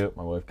 thank you.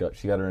 My wife got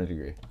her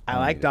degree. I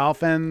like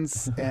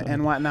dolphins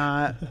and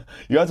whatnot.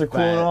 You guys are cool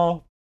and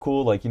all.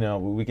 Cool, like, you know,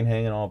 we can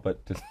hang and all,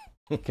 but just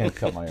can't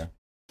cut my hair.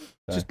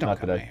 Just don't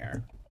cut my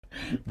hair.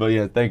 But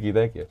yeah, thank you.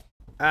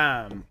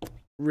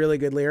 Really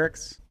good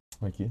lyrics.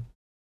 Thank you.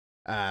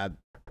 I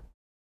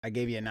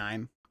gave you a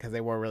 9 because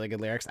they were really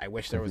good lyrics. I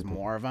wish there was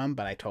more of them,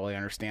 but I totally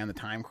understand the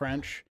time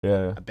crunch.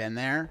 Yeah. I've been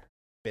there,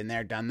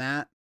 done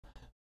that.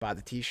 Bought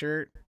the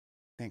T-shirt.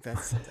 I think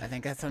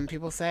that's what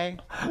people say.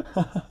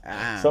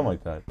 Something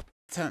like that.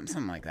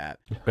 Something like that.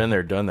 Been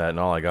there, done that, and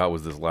all I got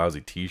was this lousy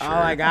T-shirt.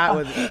 All I got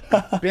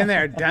was been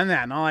there, done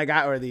that, and all I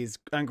got were these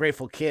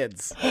ungrateful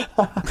kids.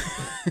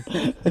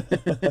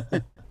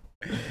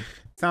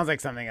 Sounds like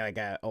something like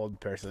an old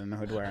person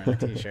would wear on a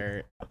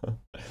T-shirt.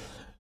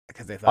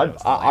 Because they thought it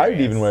was hilarious.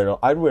 I'd even wear it.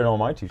 I'd wear it on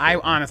my T-shirt. I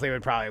honestly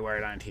would probably wear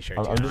it on a T-shirt.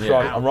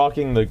 I'm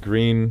rocking the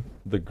green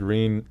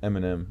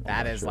M&M.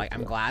 That is like,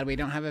 I'm glad we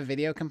don't have a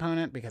video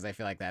component because I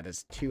feel like that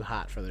is too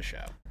hot for the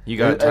show. You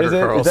got Tucker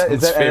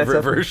Carlson's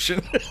favorite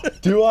version.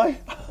 Do I?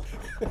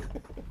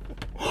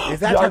 Is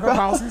that Tucker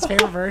Carlson's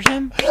favorite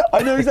version?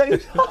 I know exactly.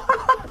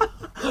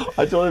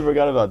 I totally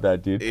forgot about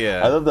that, dude.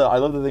 Yeah. I love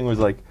the thing was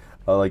like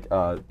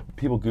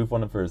people goof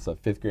on him for his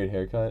 5th grade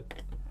haircut.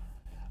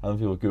 I love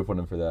people goof on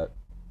him for that.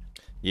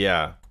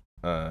 Yeah.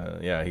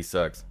 He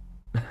sucks.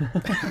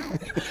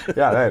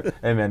 Yeah,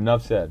 hey man,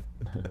 enough said.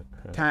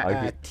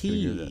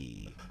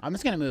 T. I'm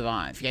just going to move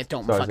on. If you guys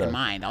don't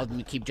mind, I'll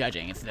keep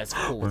judging if that's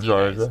cool with you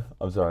guys.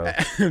 I'm sorry.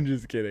 I'm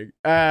just kidding.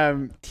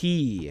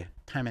 T.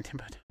 Time and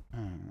tempo.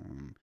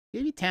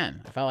 Maybe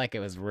 10. I felt like it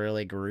was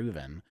really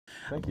grooving.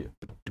 Thank you.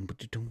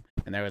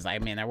 And there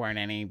weren't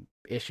any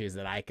issues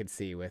that I could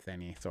see with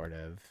any of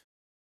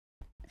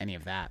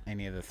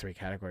the 3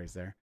 categories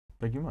there.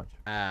 Thank you much.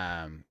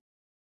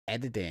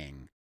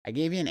 Editing. I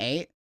gave you an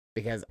 8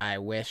 because I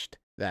wished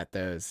that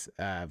those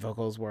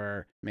vocals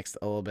were mixed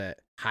a little bit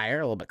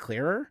higher, a little bit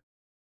clearer.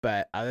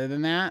 But other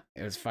than that,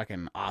 it was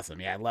fucking awesome.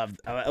 Yeah,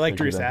 like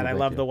Drew said, I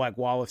love the like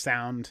wall of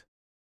sound.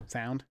 I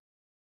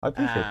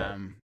appreciate that.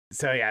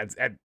 So yeah,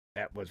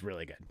 that was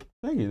really good.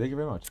 Thank you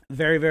very much.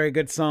 Very, very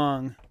good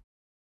song.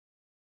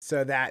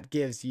 So that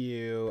gives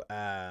you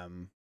I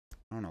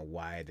don't know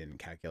why I didn't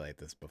calculate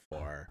this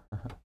before.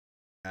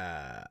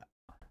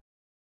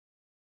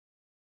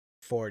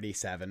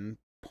 47.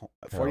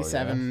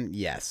 47,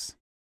 yes.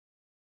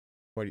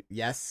 40,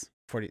 yes.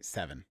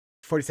 47.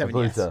 47,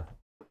 yes.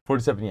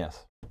 47,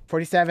 yes.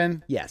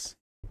 47, yes.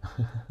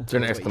 Is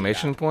there an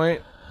exclamation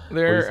point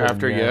there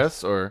after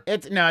yes, or?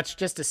 It's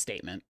just a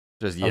statement.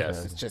 Just yes.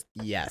 Okay. It's just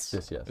yes.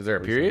 Just yes. Is there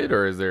a period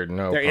or is there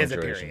no There is a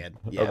punctuation? period.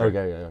 Yeah.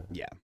 Okay,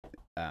 yeah.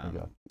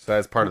 So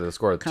that's part of the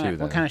score too, then.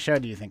 What kind of show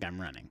do you think I'm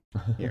running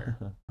here?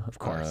 Of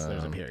course,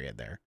 there's a period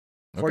there.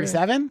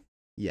 47? Okay.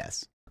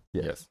 Yes.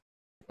 Yes.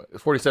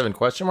 47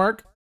 question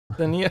mark?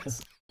 Then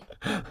yes.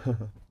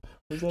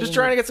 Just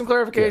trying to get some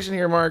clarification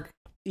here, Mark.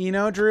 You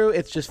know, Drew,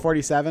 it's just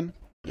 47.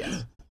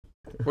 Yes.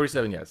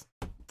 47, yes.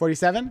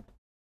 47,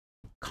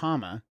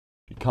 comma.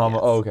 Yes.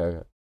 Oh, okay.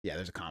 Yeah,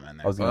 there's a comma in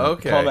there.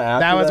 Okay.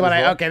 That was what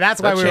I. Okay,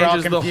 that's why we were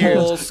all confused. The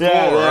whole score.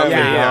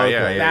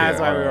 Yeah. That's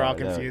why we were all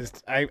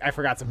confused. I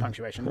forgot some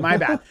punctuation. My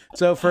bad.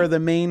 So for the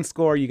main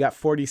score, you got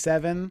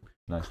 47,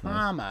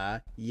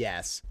 comma,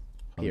 yes,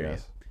 period.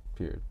 Yes,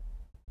 period.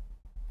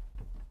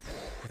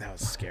 That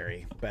was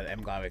scary, but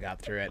I'm glad we got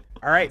through it.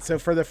 All right, so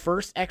for the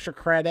first extra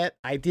credit,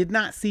 I did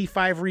not see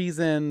 5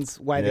 reasons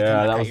why they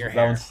cannot cut your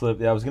hair. That one slipped.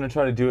 Yeah, I was going to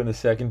try to do it in the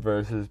second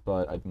verses,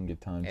 but I didn't get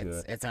time to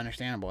it. It's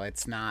understandable.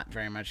 It's not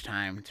very much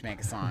time to make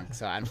a song.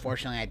 So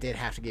unfortunately, I did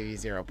have to give you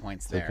 0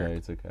 points there.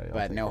 It's okay.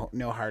 But no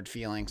hard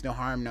feelings. No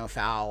harm, no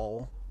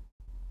foul.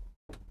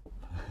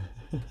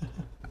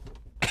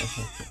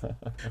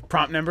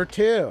 Prompt number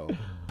 2.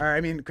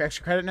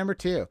 Extra credit number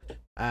 2.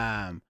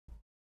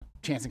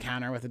 Chance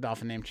encounter with a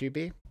dolphin named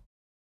Choopy.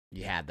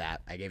 You had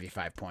that. I gave you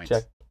 5 points.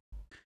 Check.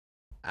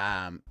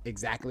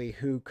 Exactly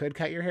who could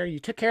cut your hair?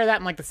 You took care of that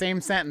in like the same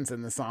sentence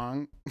in the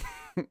song.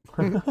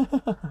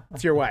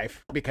 It's your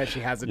wife because she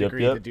has a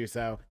degree to do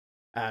so.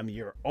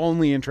 You're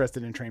only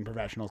interested in trained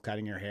professionals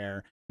cutting your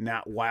hair,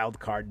 not wild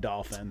card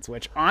dolphins,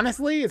 which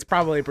honestly is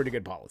probably a pretty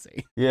good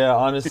policy. Yeah,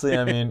 honestly,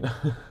 I mean,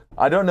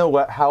 I don't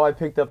know how I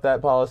picked up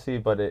that policy,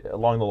 but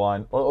along the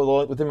line,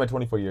 within my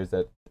 24 years,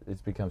 that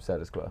it's become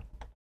status quo.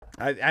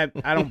 I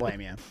don't blame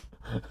you.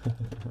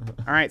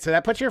 All right, so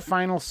that puts your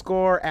final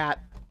score at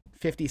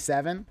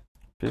 57.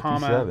 57.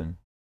 Comma,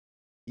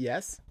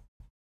 yes.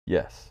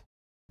 Yes.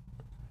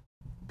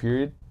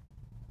 Period.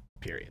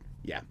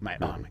 Yeah. Oh my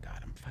God,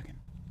 I'm fucking.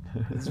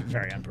 It's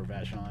very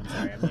unprofessional. I'm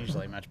sorry. I'm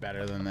usually much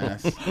better than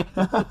this.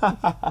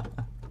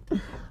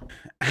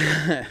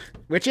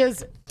 Which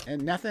is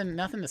nothing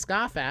to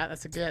scoff at.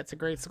 That's a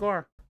great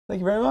score.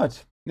 Thank you very much.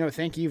 No,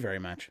 thank you very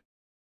much.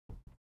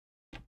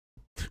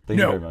 Thank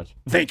you very much.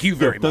 Thank you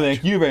very much.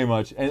 Thank you very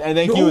much. And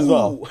thank you as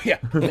well. Yeah.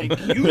 Thank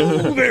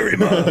you very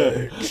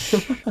much.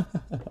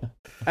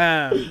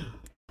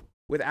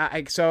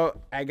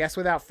 So I guess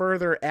without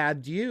further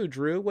ado,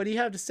 Drew, what do you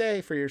have to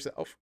say for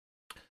yourself?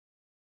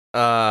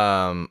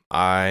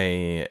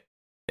 I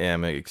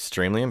am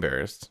extremely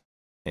embarrassed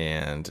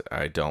and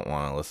I don't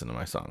want to listen to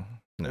my song.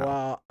 No.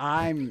 Well,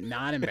 I'm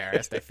not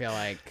embarrassed. I feel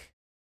like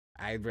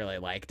I really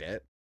liked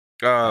it.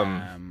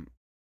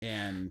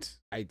 And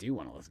I do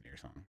want to listen to your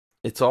song.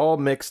 It's all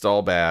mixed,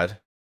 all bad,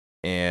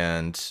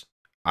 and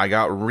I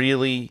got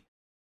really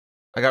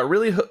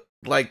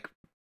like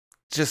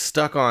just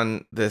stuck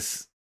on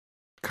this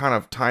kind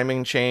of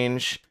timing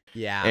change.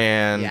 Yeah,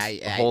 and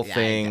the whole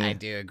thing. I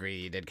do agree.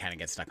 You did kind of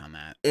get stuck on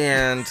that.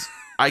 And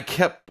I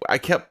kept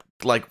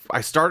like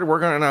I started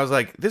working on it, and I was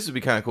like, this would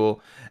be kind of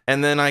cool.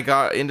 And then I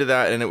got into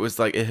that, and it was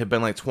like it had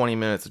been like 20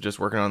 minutes of just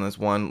working on this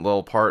one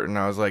little part, and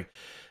I was like,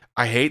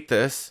 I hate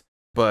this,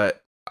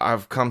 but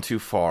I've come too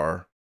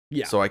far.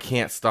 Yeah. So I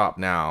can't stop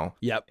now.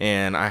 Yep.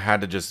 And I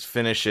had to just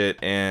finish it,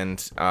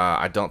 and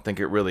I don't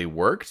think it really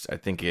worked. I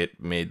think it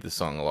made the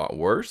song a lot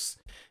worse.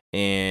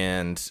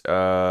 And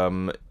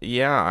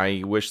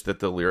I wish that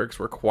the lyrics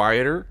were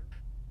quieter,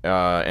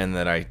 and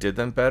that I did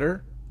them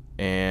better.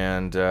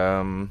 And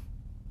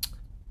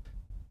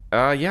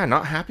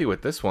not happy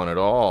with this one at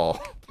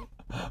all.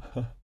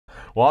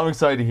 Well, I'm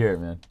excited to hear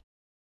it, man.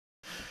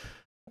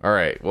 All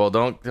right. Well,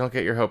 don't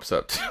get your hopes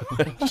up too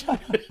much.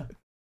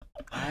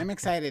 I'm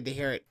excited to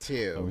hear it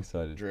too. I'm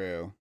excited,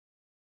 Drew.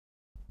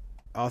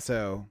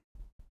 Also,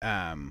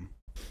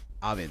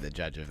 I'll be the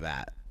judge of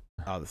that.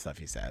 All the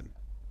stuff you said,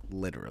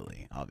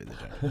 literally, I'll be the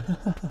judge.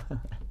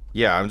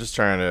 Yeah, I'm just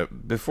trying to.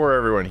 Before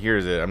everyone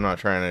hears it, I'm not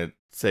trying to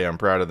say I'm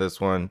proud of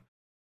this one.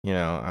 You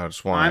know, I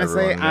just want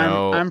everyone to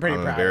know I'm pretty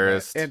proud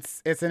embarrassed. Of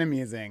it. It's an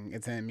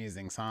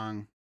amusing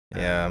song.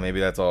 Yeah, maybe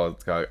that's all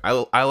it's got.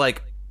 I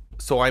like.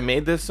 So I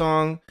made this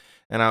song.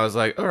 And I was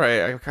like, all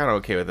right, I'm kind of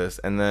okay with this.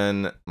 And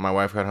then my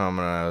wife got home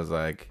and I was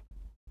like,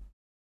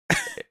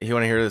 you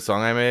want to hear the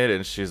song I made?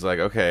 And she's like,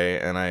 okay.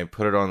 And I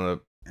put it on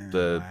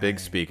the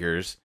big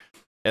speakers.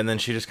 And then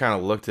she just kind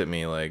of looked at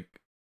me like,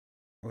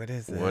 what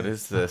is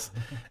this?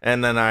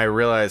 And then I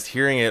realized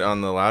hearing it on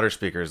the louder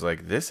speakers,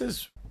 like, this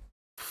is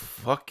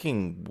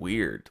fucking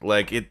weird.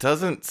 Like, it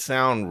doesn't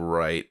sound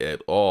right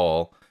at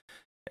all.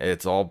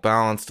 It's all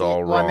balanced,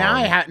 all wrong.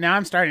 Well, now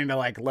I'm starting to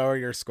like lower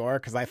your score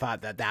because I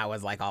thought that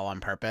was like all on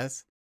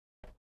purpose.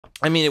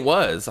 I mean, it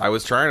was. I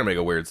was trying to make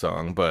a weird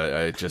song, but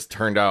it just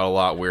turned out a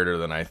lot weirder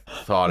than I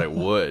thought it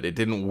would. It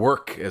didn't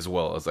work as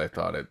well as I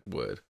thought it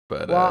would.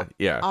 But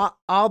yeah,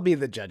 I'll be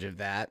the judge of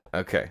that.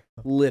 Okay.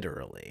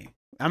 Literally,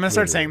 I'm gonna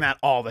start saying that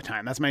all the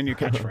time. That's my new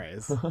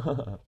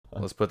catchphrase.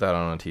 Let's put that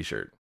on a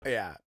t-shirt.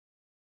 Yeah.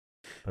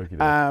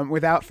 Okay,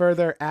 without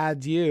further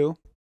ado.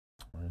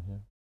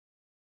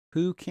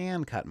 Who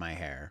Can Cut My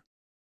Hair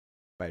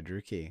by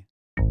Drew Key.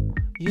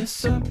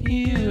 Yes, I'm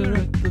here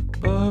at the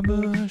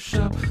barber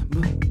shop,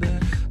 but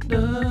that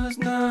does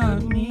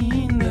not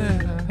mean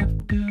that I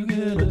have to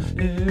get a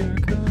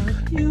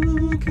haircut.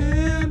 You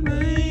can't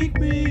make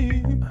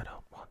me. I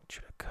don't want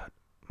you to cut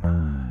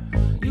my.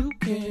 You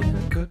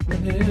can't cut my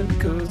hair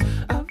because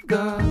I've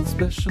got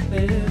special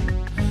hair.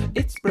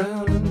 It's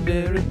brown and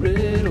very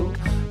brittle,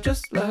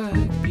 just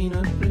like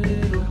peanut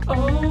brittle.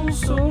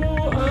 Also,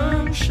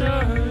 I'm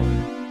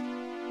shy.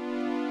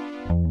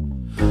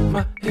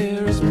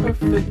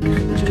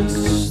 it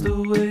just the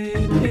way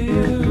it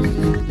is.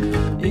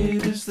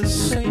 It is the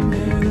same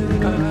hair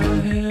that I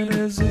had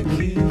as a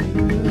kid.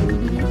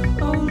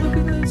 Oh, look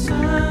at the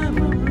time,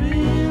 I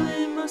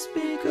really must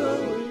be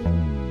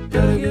going.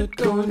 Gotta get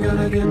going,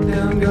 gotta get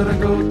down, gotta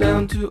go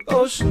down to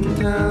Ocean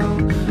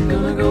Town.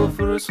 Gonna go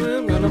for a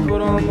swim, gonna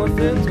put on my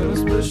fins, gonna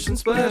splish and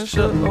splash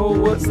up. Oh,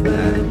 what's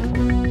that?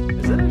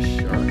 Is that a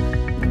shark?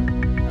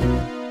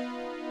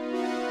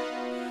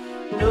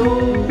 No,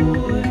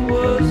 it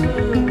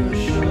wasn't a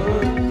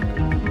shark.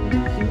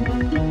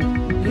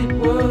 It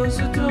was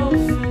a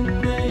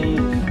dolphin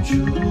named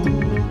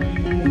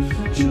Choopy,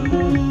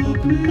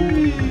 Choopy.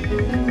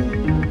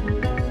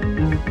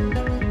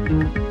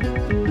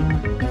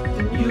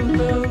 You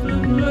love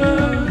and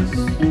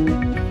last.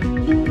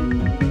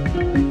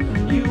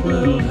 You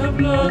will have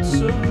lots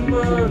of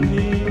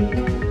money.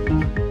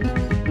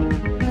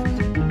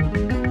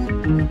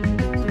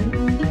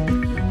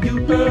 You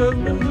have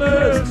been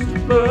blessed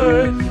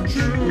by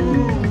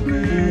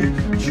Choopy,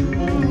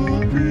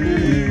 Choopy.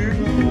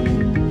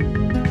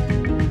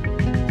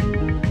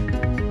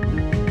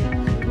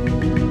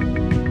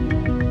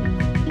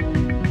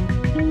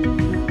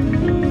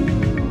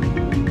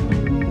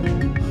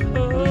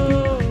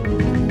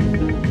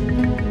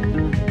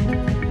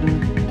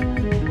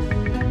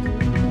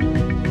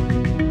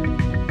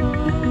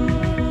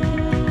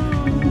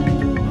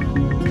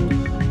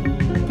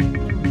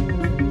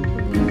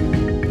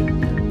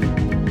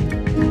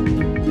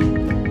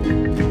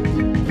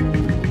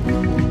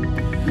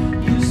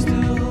 You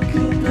still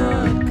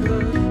cannot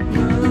cut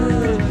my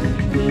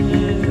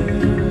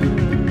hair.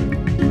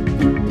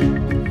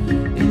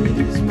 It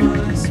is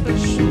my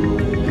special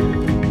hair.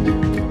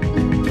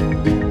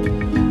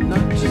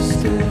 Not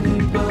just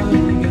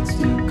anybody gets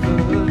to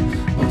cut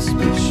my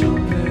special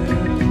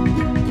hair.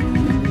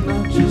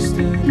 Not just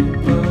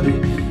anybody,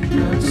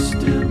 has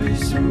to be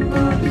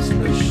somebody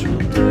special.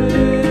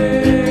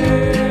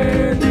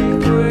 Randy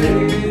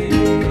Quaid,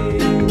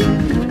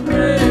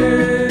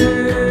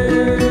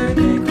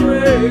 Randy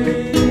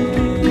Quaid,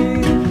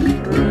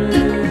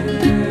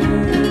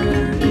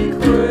 Randy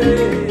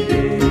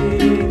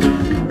Quaid,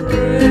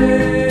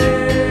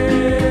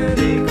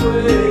 Randy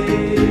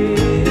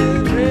Quaid,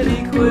 Randy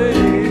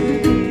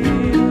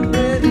Quaid,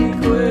 Randy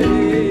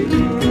Quaid,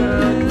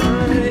 cut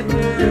my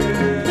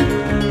hair.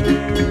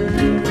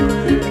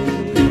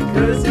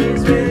 'Cause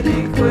he's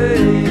Randy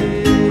Quaid,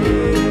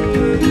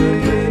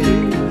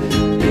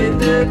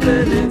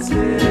 Independence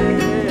Day,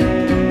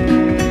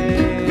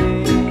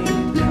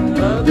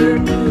 other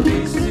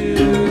movies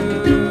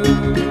too.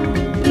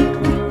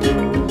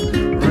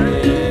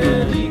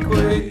 Randy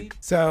Quaid.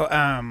 So,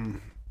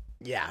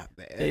 yeah.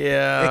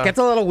 Yeah. It gets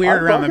a little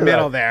weird I around the fuck with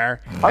middle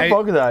that. there. I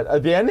fuck with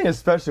that. The ending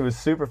especially was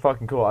super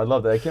fucking cool. I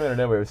loved it. It came out of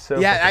nowhere. It was so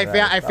Yeah, fucking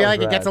I rad. feel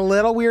like it gets a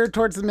little weird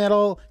towards the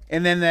middle,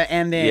 and then the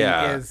ending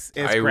Yeah. is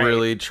I great.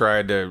 really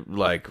tried to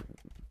like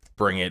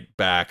bring it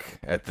back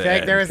at the Feel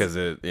like end there was- because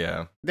it,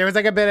 yeah. There was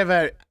like a bit of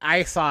a.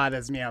 I saw it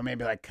as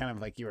maybe like kind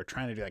of like you were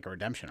trying to do like a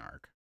redemption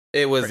arc.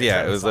 It was, Pretty yeah,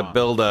 certain it was a song.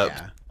 build up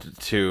Yeah.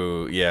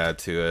 to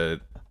a,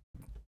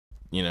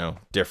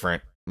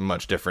 different,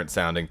 much different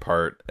sounding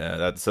part.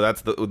 That's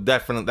definitely,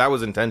 that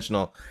was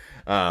intentional.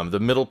 The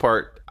middle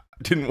part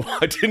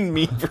I didn't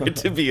mean for it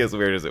to be as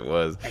weird as it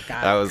was.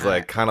 I was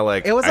like, kind of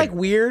like, it was like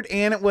weird,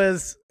 and it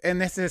was,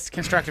 and this is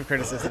constructive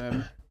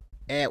criticism.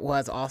 It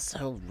was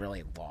also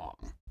really long.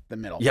 The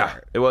middle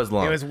part. It was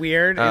long. It was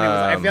weird, and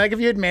I feel like if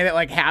you had made it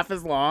like half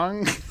as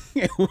long,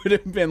 it would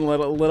have been a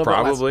little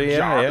probably, bit less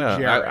jarring.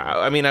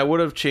 I mean, I would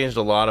have changed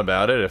a lot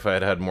about it if I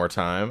had had more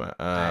time.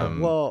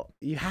 Well,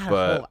 you had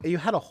but-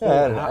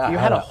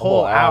 a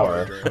whole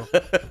hour, Drew.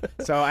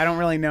 So I don't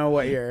really know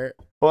what you're.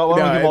 Well, why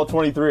don't we No, give all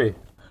 23?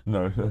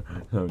 No,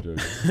 no joking.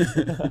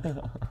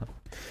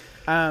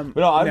 But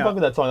no, I fuck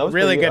with that song. That was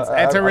really pretty, good.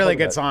 It's a really fuck with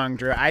good that. song,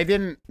 Drew. I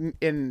didn't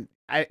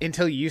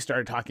until you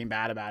started talking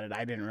bad about it.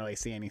 I didn't really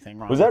see anything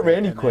wrong. Was that with it,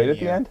 Randy and then Quaid at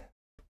the end?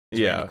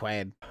 Yeah,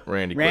 Randy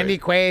Quaid. Randy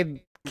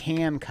Quaid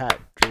can cut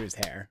Drew's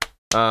hair.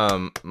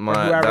 Quaid. Or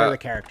whoever the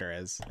character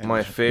is.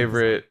 My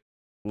favorite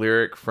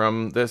lyric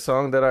from this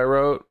song that I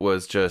wrote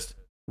was just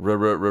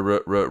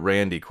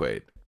Randy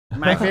Quaid.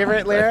 My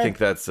favorite lyric. I think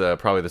that's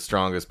probably the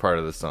strongest part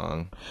of the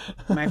song.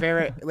 My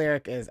favorite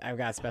lyric is "I've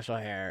got special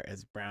hair,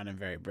 is brown and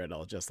very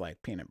brittle, just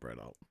like peanut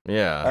brittle."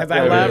 Yeah, Because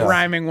I love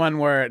rhyming one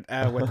word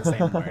with the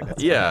same word.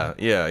 It's yeah.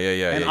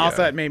 And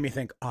also, it made me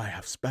think, I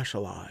have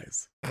special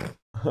eyes,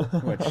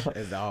 which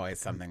is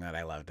always something that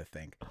I love to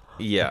think.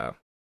 Yeah.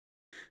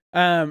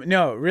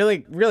 No,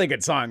 really, really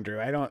good song, Drew.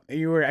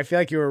 I feel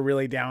like you were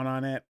really down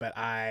on it, but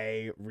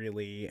I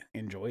really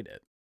enjoyed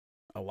it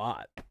a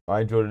lot. I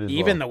enjoyed it as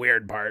Even well. the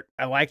weird part.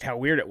 I liked how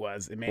weird it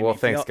was. It made Well, me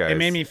thanks, feel, guys. It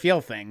made me feel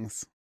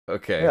things.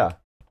 Okay. Yeah.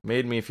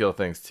 Made me feel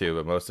things too,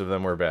 but most of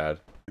them were bad.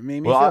 It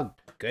made me Well, feel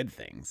good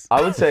things.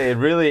 I would say it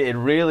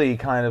really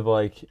kind of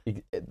like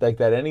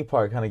that ending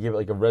part kind of gave it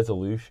like a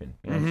resolution.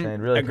 You know what I'm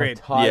saying? Really kind Agreed.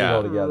 of tied Yeah. it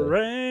all together.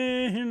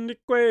 Randy Randy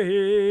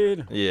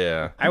Quaid.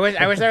 Yeah. I wish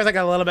there was like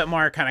a little bit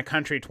more kind of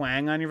country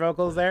twang on your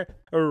vocals there.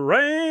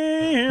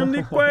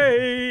 Randy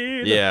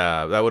Quaid.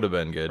 Yeah, that would have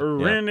been good.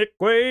 Randy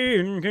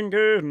Quaid can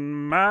get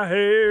in my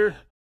hair.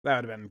 That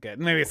would have been good.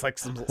 Maybe it's like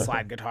some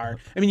slide guitar.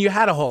 I mean, you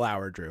had a whole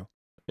hour, Drew.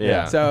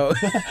 Yeah. So.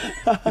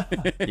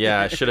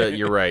 Yeah, I should have.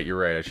 You're right.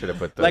 I should have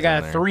put those like in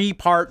a there.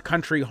 3-part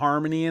country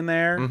harmony in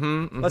there.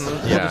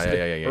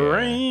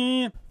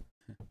 Yeah.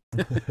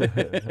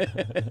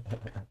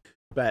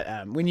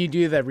 But when you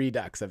do the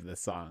redux of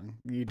this song,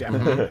 you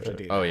definitely have to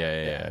do that. Oh,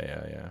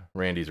 yeah.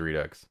 Randy's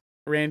Redux.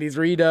 Randy's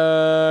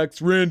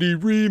Redux. Randy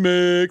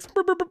Remix.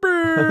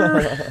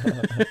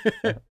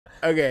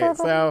 Okay,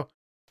 so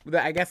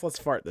I guess let's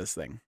fart this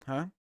thing, huh?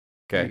 Okay.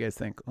 What do you guys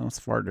think? Let's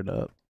fart it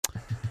up.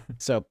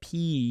 So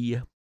P.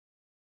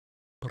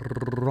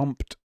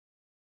 Prompt.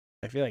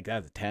 I feel like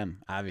that's a 10.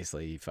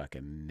 Obviously, you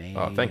fucking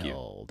nailed thank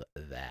you.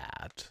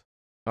 that.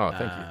 Oh,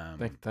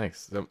 thank you.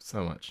 Thanks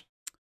so much.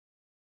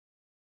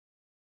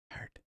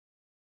 Heart.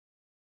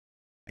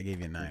 I gave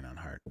you a 9 on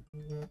heart.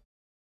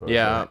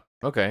 Yeah.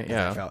 Okay.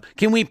 Yeah.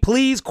 Can we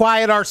please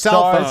quiet our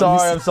cell phones?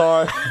 I'm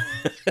sorry.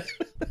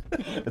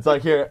 It's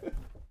like here.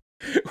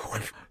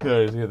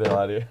 Here, just get the hell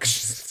out of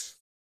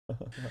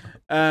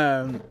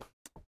here.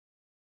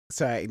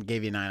 So I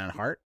gave you a 9 on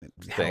heart.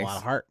 It had a lot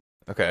of heart.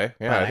 Okay.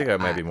 Yeah, I think that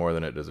might be more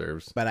than it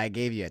deserves. But I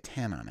gave you a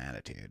 10 on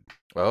attitude.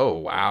 Oh,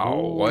 wow.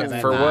 What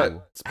for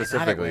what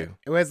specifically?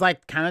 It was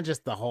like kind of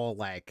just the whole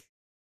like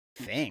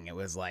thing. It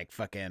was like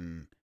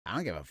fucking I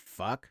don't give a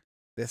fuck.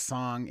 This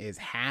song is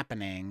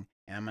happening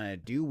and I'm going to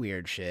do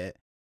weird shit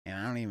and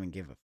I don't even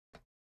give a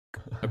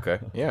fuck. Okay.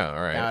 Yeah,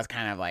 all right. That was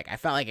kind of like I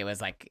felt like it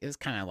was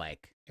kind of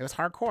like it was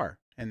hardcore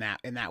in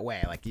that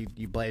way. Like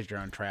you blazed your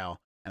own trail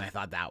and I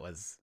thought that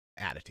was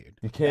attitude.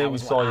 You came, you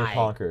saw, you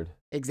conquered.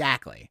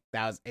 Exactly.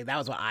 That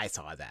was what I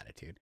saw as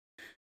attitude.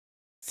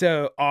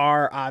 So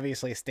R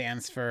obviously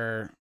stands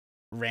for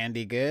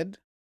Randy Good.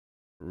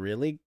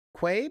 Really,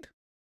 Quaid?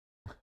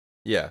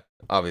 Yeah,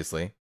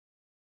 obviously.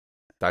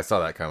 I saw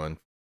that coming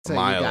a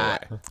mile away.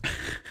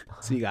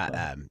 So you got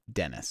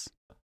Dennis,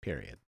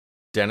 period.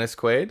 Dennis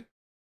Quaid?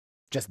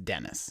 Just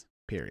Dennis,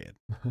 period.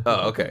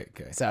 Oh, okay.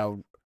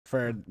 So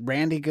for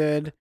Randy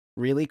Good,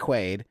 really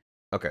Quaid.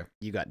 Okay.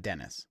 You got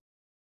Dennis.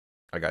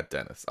 I got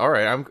Dennis. All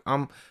right,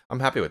 I'm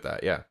happy with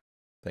that. Yeah,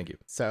 thank you.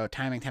 So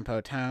timing,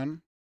 tempo,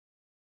 tone.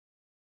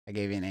 I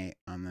gave you an 8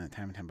 on the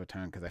timing, tempo,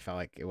 tone because I felt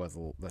like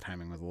the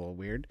timing was a little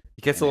weird.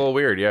 It gets a little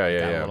weird. Yeah.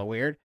 A little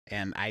weird,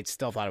 and I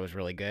still thought it was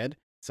really good.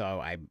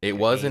 So it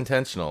was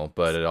intentional,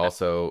 but it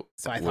also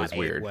I was thought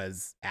weird. 8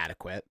 was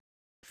adequate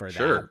for that.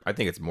 Sure, I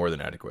think it's more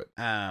than adequate.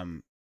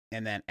 And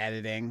then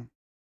editing,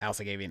 I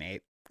also gave you an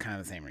 8, kind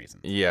of the same reason.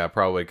 Yeah,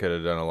 probably could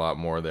have done a lot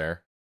more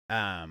there.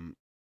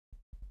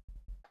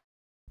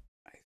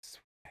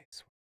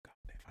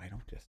 I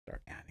don't just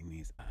start adding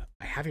these up.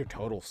 I have your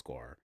total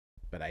score,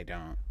 but I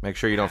don't. Make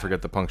sure you don't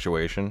forget the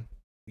punctuation.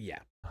 Yeah.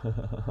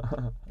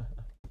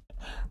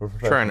 We're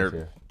trying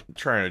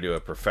to do a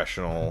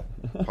professional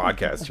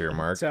podcast here,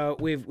 Mark. So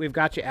we've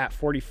got you at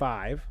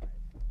 45.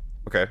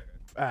 Okay.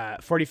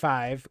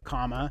 45,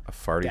 comma. A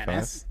farty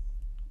Dennis.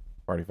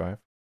 45.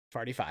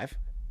 45.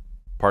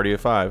 Party of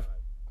 5.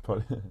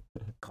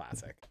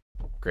 Classic.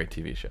 Great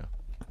TV show.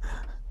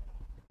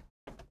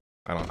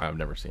 I've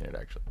never seen it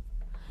actually.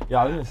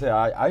 Yeah, I was gonna say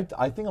I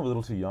think I'm a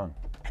little too young.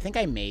 I think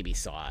I maybe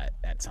saw it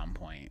at some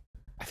point.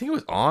 I think it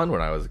was on when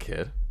I was a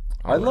kid.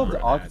 I loved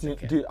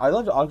Octane, dude. I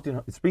loved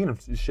Octane. Speaking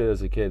of shit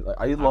as a kid, like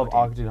I love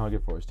Octane Hunger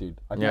Force, dude.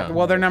 Yeah.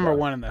 Well, they're number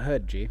 1 in the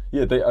hood, G.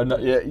 Yeah, they are.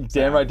 Yeah,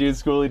 damn right, dude.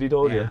 Schoolie D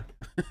told you.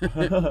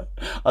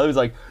 I was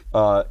like,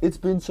 it's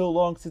been so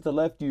long since I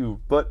left you,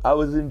 but I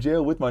was in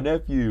jail with my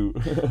nephew.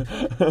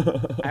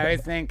 I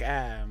always think,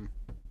 I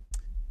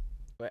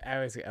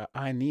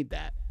need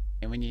that.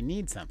 And when you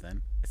need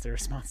something, it's a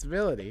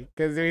responsibility.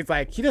 Because he's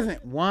like, he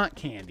doesn't want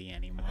candy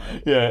anymore.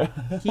 Yeah.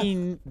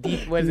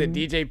 Was it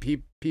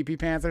DJ PP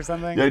Pants or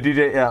something? Yeah,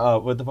 DJ. Yeah.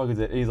 What the fuck is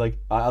it? He's like,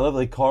 I love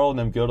like Carl and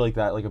them go to like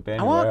that, like a band.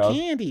 I want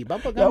candy,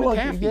 bubblegum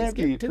and taffy.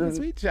 Get to the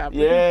sweet shop.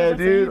 Yeah,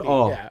 dude.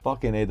 Oh,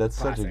 fucking A. That's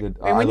classic. Such a good.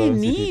 And when you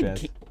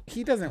need,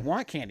 he doesn't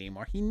want candy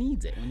anymore. He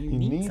needs it.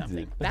 When you need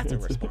something, that's a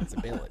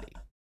responsibility.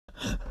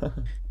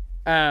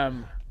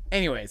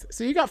 Anyways,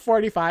 so you got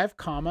 45,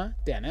 comma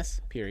Dennis,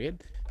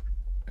 period.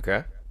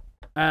 Okay.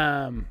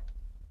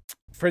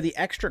 For the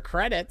extra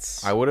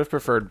credits, I would have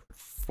preferred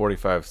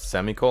 45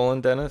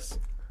 semicolon Dennis.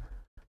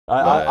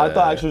 I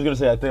thought actually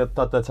was gonna say I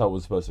thought that's how it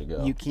was supposed to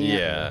go. You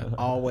can't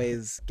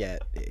always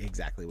get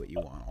exactly what you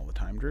want all the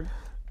time, Drew.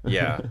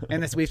 Yeah.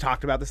 And we've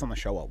talked about this on the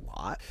show a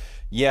lot.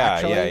 Yeah,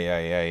 actually.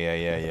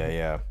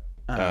 Yeah.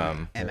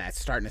 And that's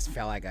starting to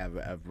feel like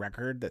a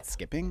record that's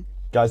skipping.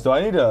 Guys, do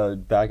I need to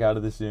back out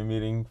of this Zoom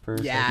meeting for a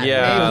second?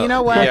 Yeah. Hey, you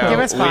know what? Yeah, give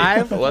us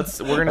 5.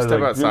 We're gonna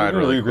step outside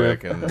really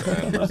quick and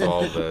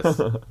resolve this.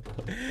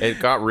 It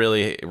got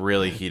really,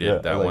 really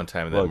heated that one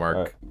time that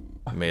Mark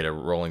made a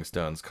Rolling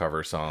Stones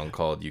cover song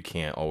called "You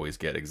Can't Always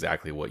Get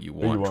Exactly What You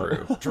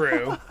Want."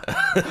 Drew.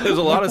 There's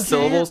a lot of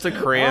syllables to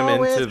cram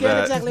into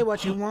that. Exactly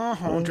what you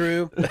want,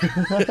 Drew.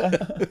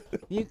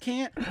 You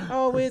can't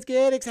always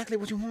get exactly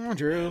what you want,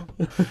 Drew.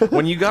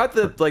 When you got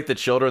the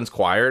children's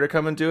choir to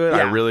come and do it,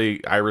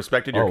 I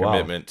respected your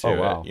commitment to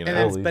it. You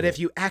know? But if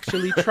you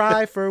actually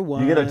try for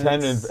one, you get a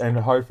 10 and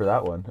heart for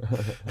that one.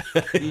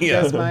 You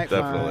just might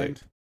definitely.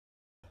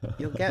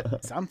 You'll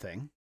get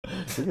something.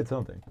 You get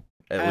something.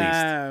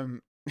 At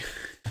least.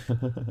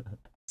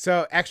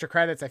 So extra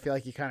credits, I feel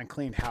like you kind of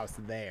cleaned house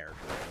there.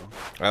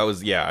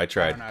 I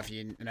tried. I don't know if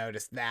you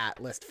noticed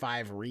that. List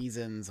 5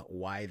 reasons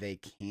why they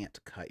can't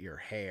cut your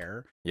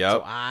hair. Yep.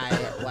 So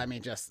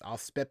I'll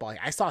spitball.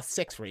 I saw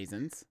 6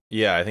 reasons.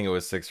 Yeah, I think it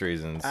was 6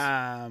 reasons.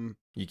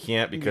 You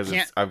can't because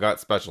I've got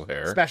special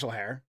hair. Special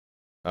hair.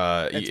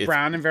 It's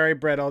brown and very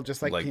brittle,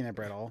 just like peanut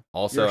brittle.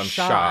 Also, I'm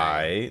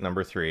shy.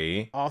 Number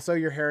 3. Also,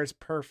 your hair is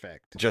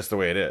perfect. Just the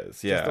way it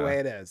is. Yeah. Just the way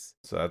it is.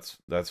 So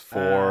that's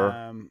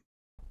 4.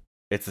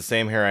 It's the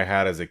same hair I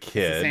had as a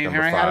kid. It's the same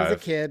hair I had as a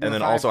kid. And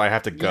then also I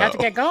have to go. You have to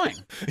get going.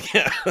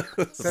 Yeah.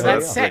 So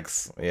that's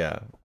 6. Yeah.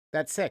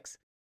 That's 6.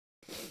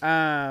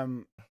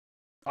 I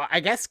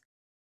guess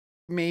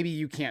maybe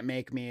you can't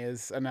make me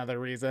is another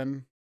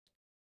reason.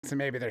 So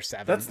maybe there's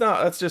 7.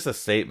 That's just a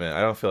statement.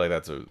 I don't feel like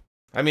that's a.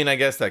 I mean, I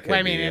guess that could.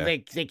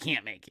 They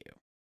can't make you.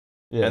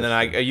 Yeah, and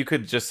then you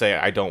could just say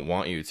I don't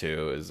want you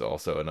to is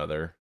also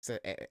another. So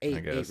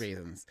 8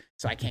 reasons.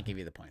 So I can't give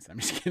you the points. I'm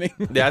just kidding.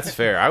 That's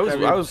fair. I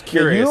was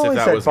curious if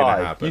that was going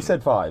to happen. You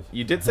said 5.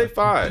 You did say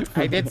 5.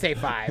 I did say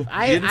 5. You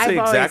didn't say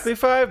exactly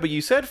 5, but you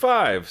said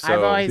 5. So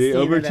the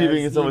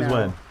overachieving is always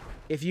win.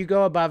 If you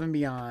go above and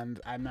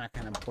beyond, I'm not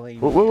going to blame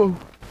you. Whoa.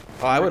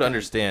 Oh, I would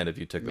understand if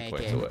you took the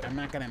points away. I'm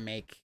not going to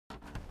make.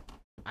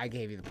 I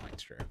gave you the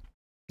points, Drew.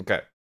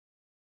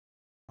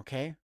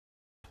 Okay.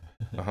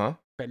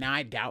 But now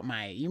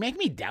you make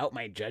me doubt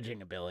my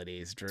judging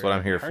abilities, Drew. That's what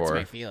I'm here for. Hurts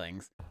my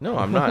feelings. No,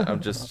 I'm not.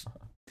 I'm just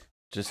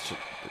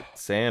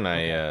saying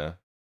I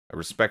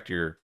respect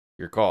your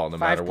call no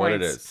matter what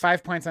it is.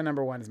 5 points on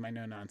number 1 is my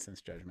no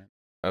nonsense judgment.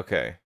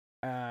 Okay.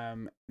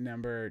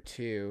 Number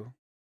 2,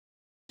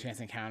 chance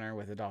encounter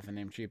with a dolphin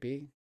named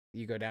Choopy.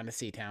 You go down to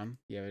Seatown.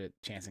 You have a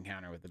chance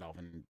encounter with the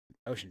dolphin.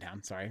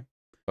 Oceantown, sorry.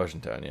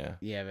 Oceantown, yeah.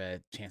 You have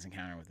a chance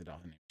encounter with the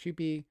dolphin named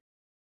Choopy.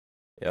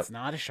 Yep. It's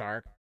not a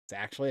shark. It's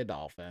actually a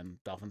dolphin.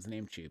 Dolphin's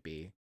named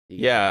Choopy.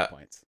 Yeah.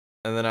 Points.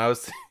 And then I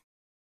was,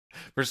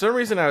 for some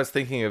reason, I was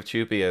thinking of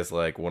Choopy as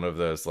like one of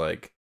those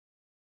like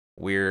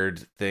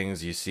weird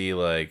things you see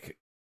like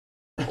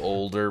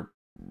older,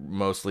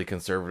 mostly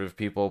conservative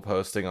people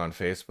posting on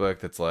Facebook.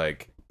 That's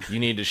like, you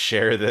need to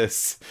share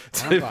this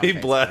to be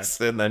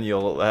blessed, and then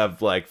you'll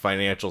have like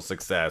financial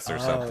success or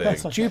something.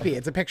 That's Choopy.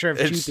 It's a picture of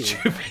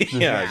Choopy.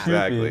 Yeah,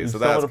 exactly. So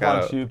that's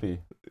kind of Choopy.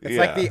 It's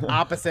like the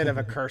opposite of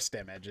a cursed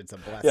image. It's a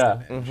blessed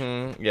image.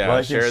 Mm-hmm. Yeah,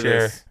 like share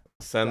this.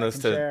 Send this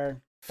to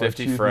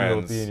 50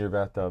 friends. Will be in your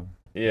bathtub.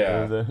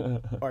 Yeah.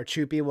 Or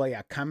Choopy will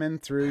come in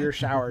through your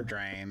shower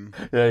drain.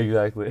 Yeah,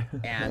 exactly.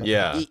 And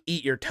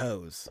eat your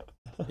toes.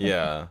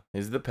 Yeah.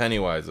 He's the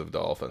Pennywise of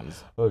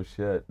dolphins. Oh,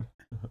 shit.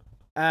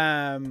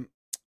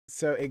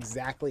 So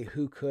exactly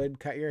who could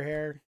cut your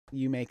hair?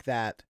 You make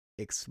that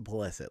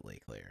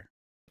explicitly clear.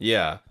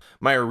 Yeah.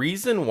 My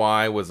reason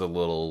why was a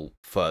little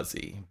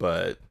fuzzy,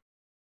 but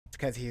it's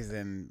because he's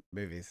in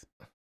movies.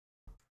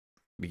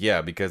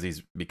 Yeah, because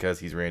he's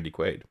Randy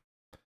Quaid.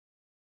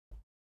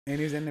 And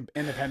he's in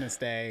Independence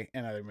Day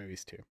and other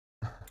movies too.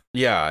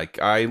 Yeah,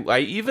 I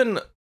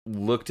even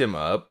looked him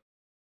up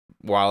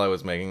while I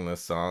was making this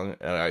song,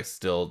 and I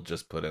still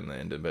just put in the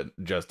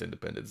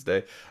Independence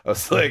Day. I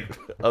was like,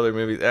 other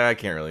movies, I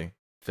can't really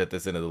fit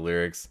this into the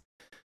lyrics.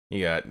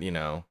 You got,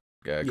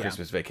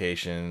 Christmas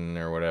Vacation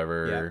or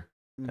whatever.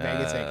 Yeah.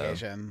 Vegas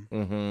Vacation.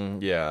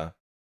 Mm-hmm, yeah.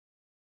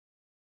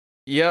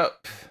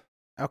 Yep.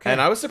 Okay.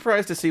 And I was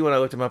surprised to see when I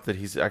looked him up that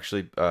he's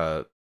actually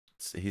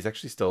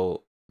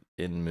still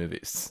in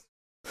movies.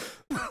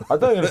 I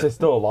thought you were gonna say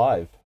still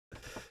alive.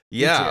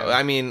 Yeah,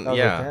 I mean, yeah.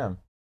 Like, damn.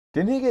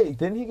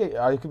 Didn't he get?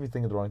 I could be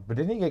thinking the wrong, but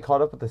didn't he get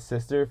caught up with the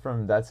sister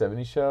from That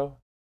 70s Show?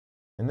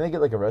 And they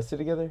get like arrested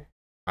together?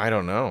 I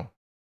don't know.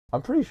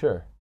 I'm pretty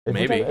sure.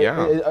 Maybe,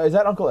 yeah. Is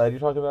that Uncle Ed you're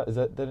talking about? Is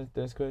that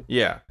Dennis Quaid?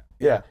 Yeah.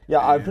 Yeah.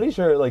 I'm pretty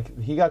sure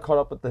like he got caught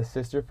up with the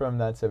sister from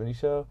That 70s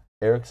Show,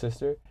 Eric's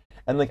sister.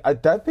 And like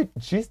that bitch,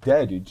 she's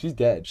dead, dude. She's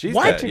dead. She's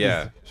dead.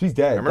 Yeah. She's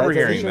dead. I remember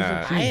hearing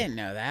that. I didn't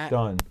know that.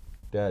 Done.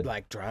 Dead.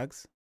 Like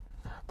drugs?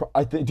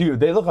 Dude,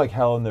 they look like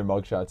hell in their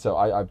mugshots, so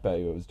I bet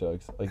you it was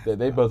drugs. Like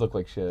they both look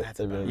like shit.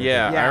 They really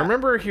I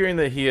remember hearing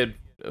that he had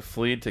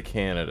fled to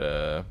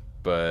Canada,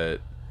 but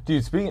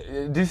dude,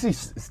 did you see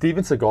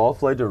Steven Seagal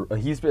fled to?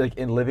 He's been like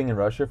living in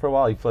Russia for a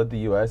while. He fled the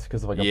U.S.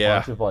 because of like a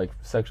bunch of like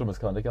sexual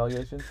misconduct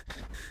allegations.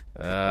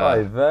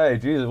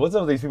 Jesus, what's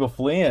up with these people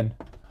fleeing?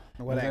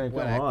 What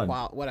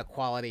a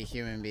quality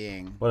human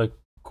being. What a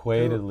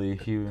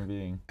quaidly human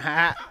being.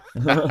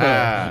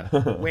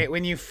 Wait,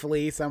 when you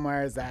flee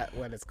somewhere, is that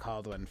what it's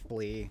called when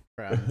flee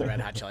from the Red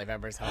Hot Chili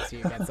Peppers helps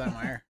you get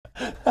somewhere?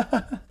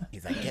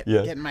 He's like,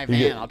 get in my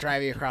van. I'll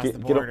drive you across the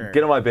border.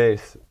 Get on my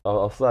base.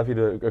 I'll slap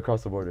you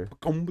across the border.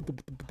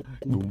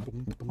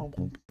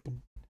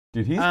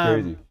 Dude, he's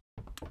crazy.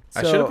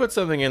 I should have put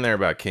something in there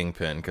about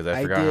Kingpin because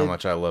I forgot how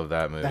much I love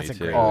that movie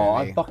too. Movie.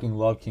 I fucking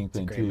love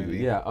Kingpin too. Movie.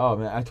 Yeah. Oh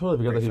man, I totally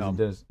forgot that he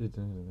was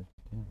in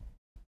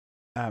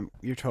Dennis.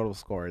 Your total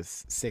score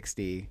is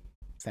 60,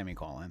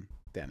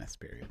 Dennis,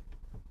 period.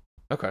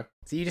 Okay.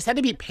 So you just had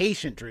to be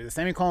patient, Drew. The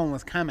semicolon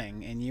was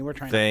coming, and you were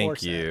trying to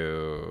force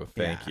it.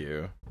 Thank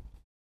you.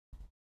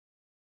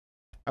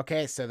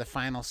 Okay, so the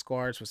final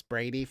scores was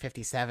Brady,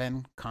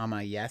 57,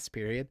 yes,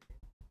 period.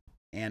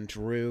 And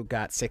Drew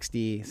got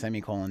 60,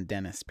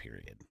 Dennis,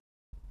 period.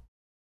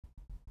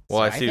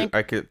 Well, so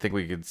I think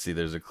we could see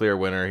there's a clear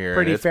winner here.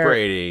 It's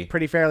Brady.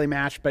 Pretty fairly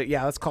matched, but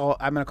yeah,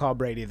 I'm going to call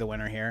Brady the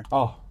winner here.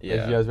 Oh,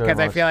 yeah. Because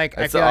I feel like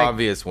it's an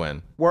obvious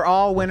win. We're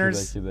all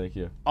winners. Thank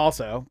you.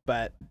 Also,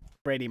 but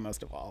Brady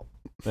most of all.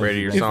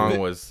 Brady, your song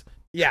was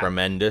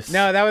tremendous.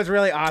 No, that was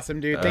really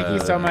awesome, dude. Thank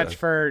you so much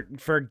for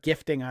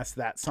gifting us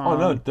that song.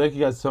 Oh no, thank you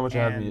guys so much for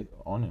having me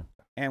on here.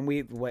 And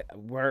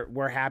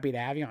we're happy to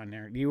have you on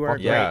there. You were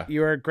great.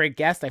 You were a great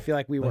guest. I feel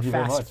like we were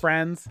fast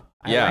friends.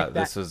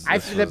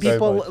 The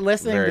people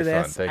listening to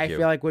this, I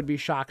feel like would be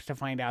shocked to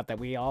find out that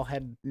we all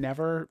had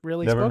never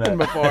really spoken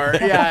before.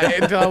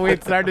 Until we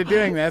started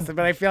doing this. But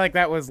I feel like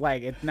that was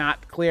it's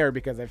not clear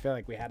because I feel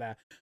like we had a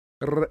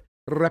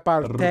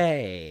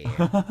repartee.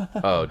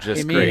 Oh,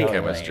 just great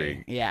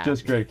chemistry. Yeah,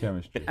 just great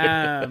chemistry.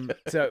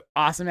 So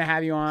awesome to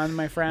have you on,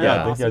 my friend.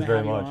 Yeah, thank you guys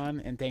very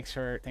much. And thanks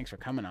for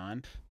coming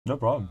on. No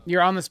problem.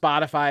 You're on the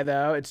Spotify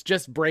though. It's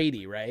just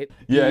Brady, right?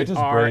 Yeah, it's just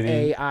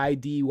Brady.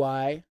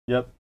 RAIDY.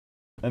 Yep.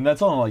 And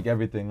that's on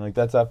everything.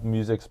 That's Apple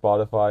Music,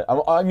 Spotify.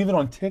 I'm even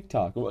on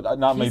TikTok.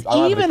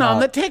 Even on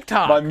the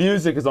TikTok. My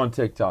music is on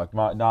TikTok.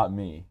 Not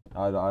me.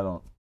 I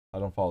don't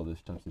follow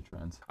these types of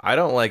trends. I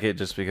don't like it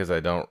just because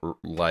I don't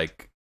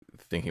like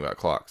thinking about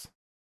clocks.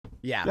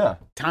 Yeah.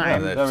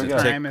 Time.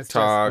 Time is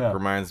TikTok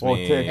reminds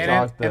me.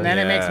 TikTok, and then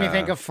it makes me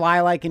think of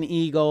Fly Like an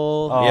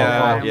Eagle.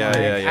 Yeah.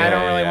 I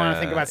don't really want to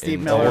think about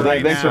Steve Miller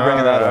right Thanks for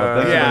bringing that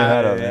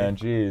up. Man.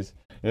 Jeez.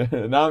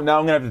 Now I'm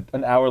gonna have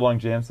an hour-long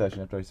jam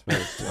session after I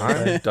spit.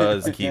 Time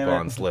does keep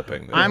on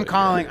slipping. Though, I'm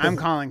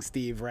calling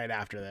Steve right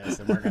after this,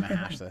 and we're gonna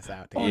hash this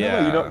out.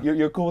 No,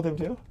 you're cool with him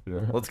too.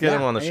 Let's get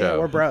him on the show.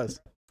 We're bros.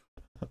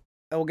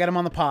 We'll get him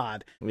on the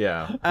pod.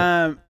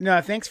 Yeah.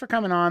 No, thanks for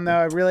coming on though.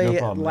 I really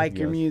like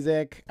your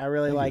music. I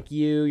really like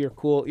you. You're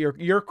cool.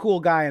 You're a cool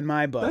guy in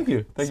my book. Thank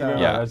you. Thank you very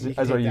much.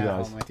 As are you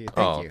guys.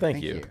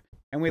 Thank you.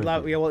 And we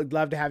would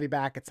love to have you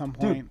back at some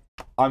point. Dude,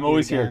 I'm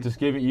always here. Just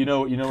give it. You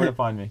know where to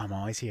find me. I'm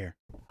always here.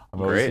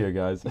 I'm always here,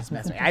 guys.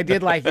 I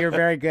did you're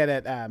very good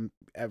at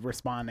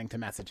responding to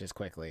messages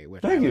quickly.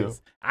 Thank you.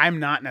 I'm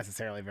not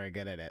necessarily very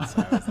good at it,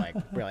 so I was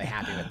really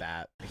happy with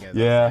that because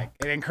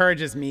it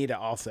encourages me to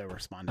also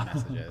respond to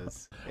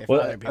messages if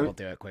other people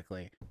do it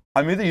quickly.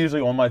 I'm either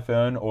usually on my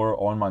phone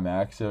or on my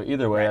Mac, so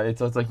either way,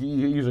 it's like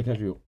you usually catch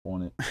me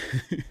on it.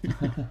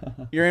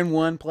 You're in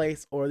one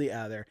place or the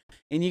other,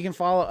 and you can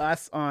follow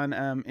us on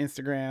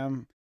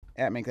Instagram.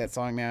 At Make That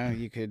Song Now.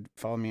 You could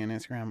follow me on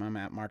Instagram. I'm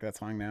at Mark That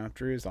Song Now.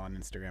 Drew's on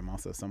Instagram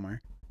also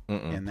somewhere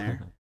in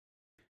there.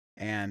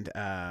 And go to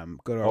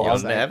our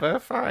website. You'll never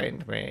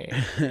find me.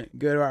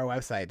 Go to our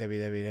website,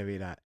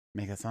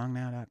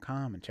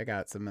 www.makethatsongnow.com, and check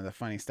out some of the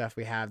funny stuff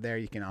we have there.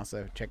 You can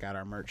also check out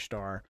our merch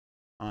store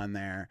on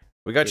there.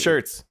 We got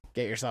shirts.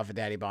 Get yourself a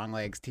Daddy Bong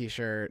Legs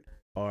t-shirt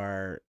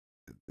or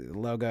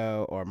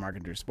logo or Mark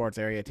and Drew Sports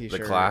Area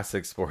t-shirt. The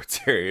classic sports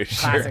area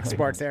shirt. Classic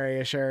sports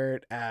area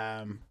shirt.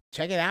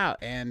 Check it out,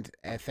 and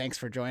thanks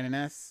for joining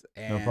us.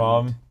 And, no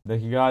problem.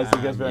 Thank you guys. Thank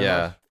you guys very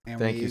much. And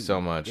thank you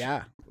so much.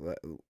 Yeah,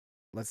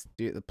 let's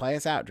play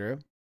us out, Drew.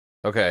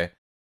 Okay.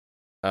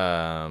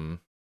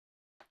 Time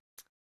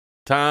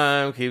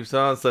keeps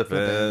on slipping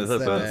into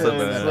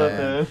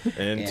the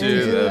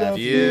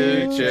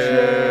future.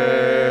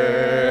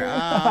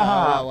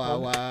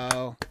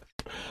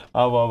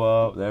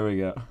 Oh, there we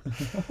go.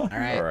 All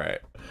right.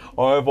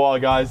 Au revoir,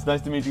 guys. Nice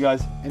to meet you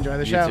guys. Enjoy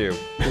the show. You too.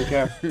 Take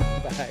care.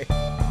 Bye.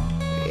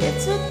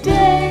 It's a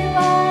day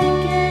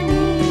like any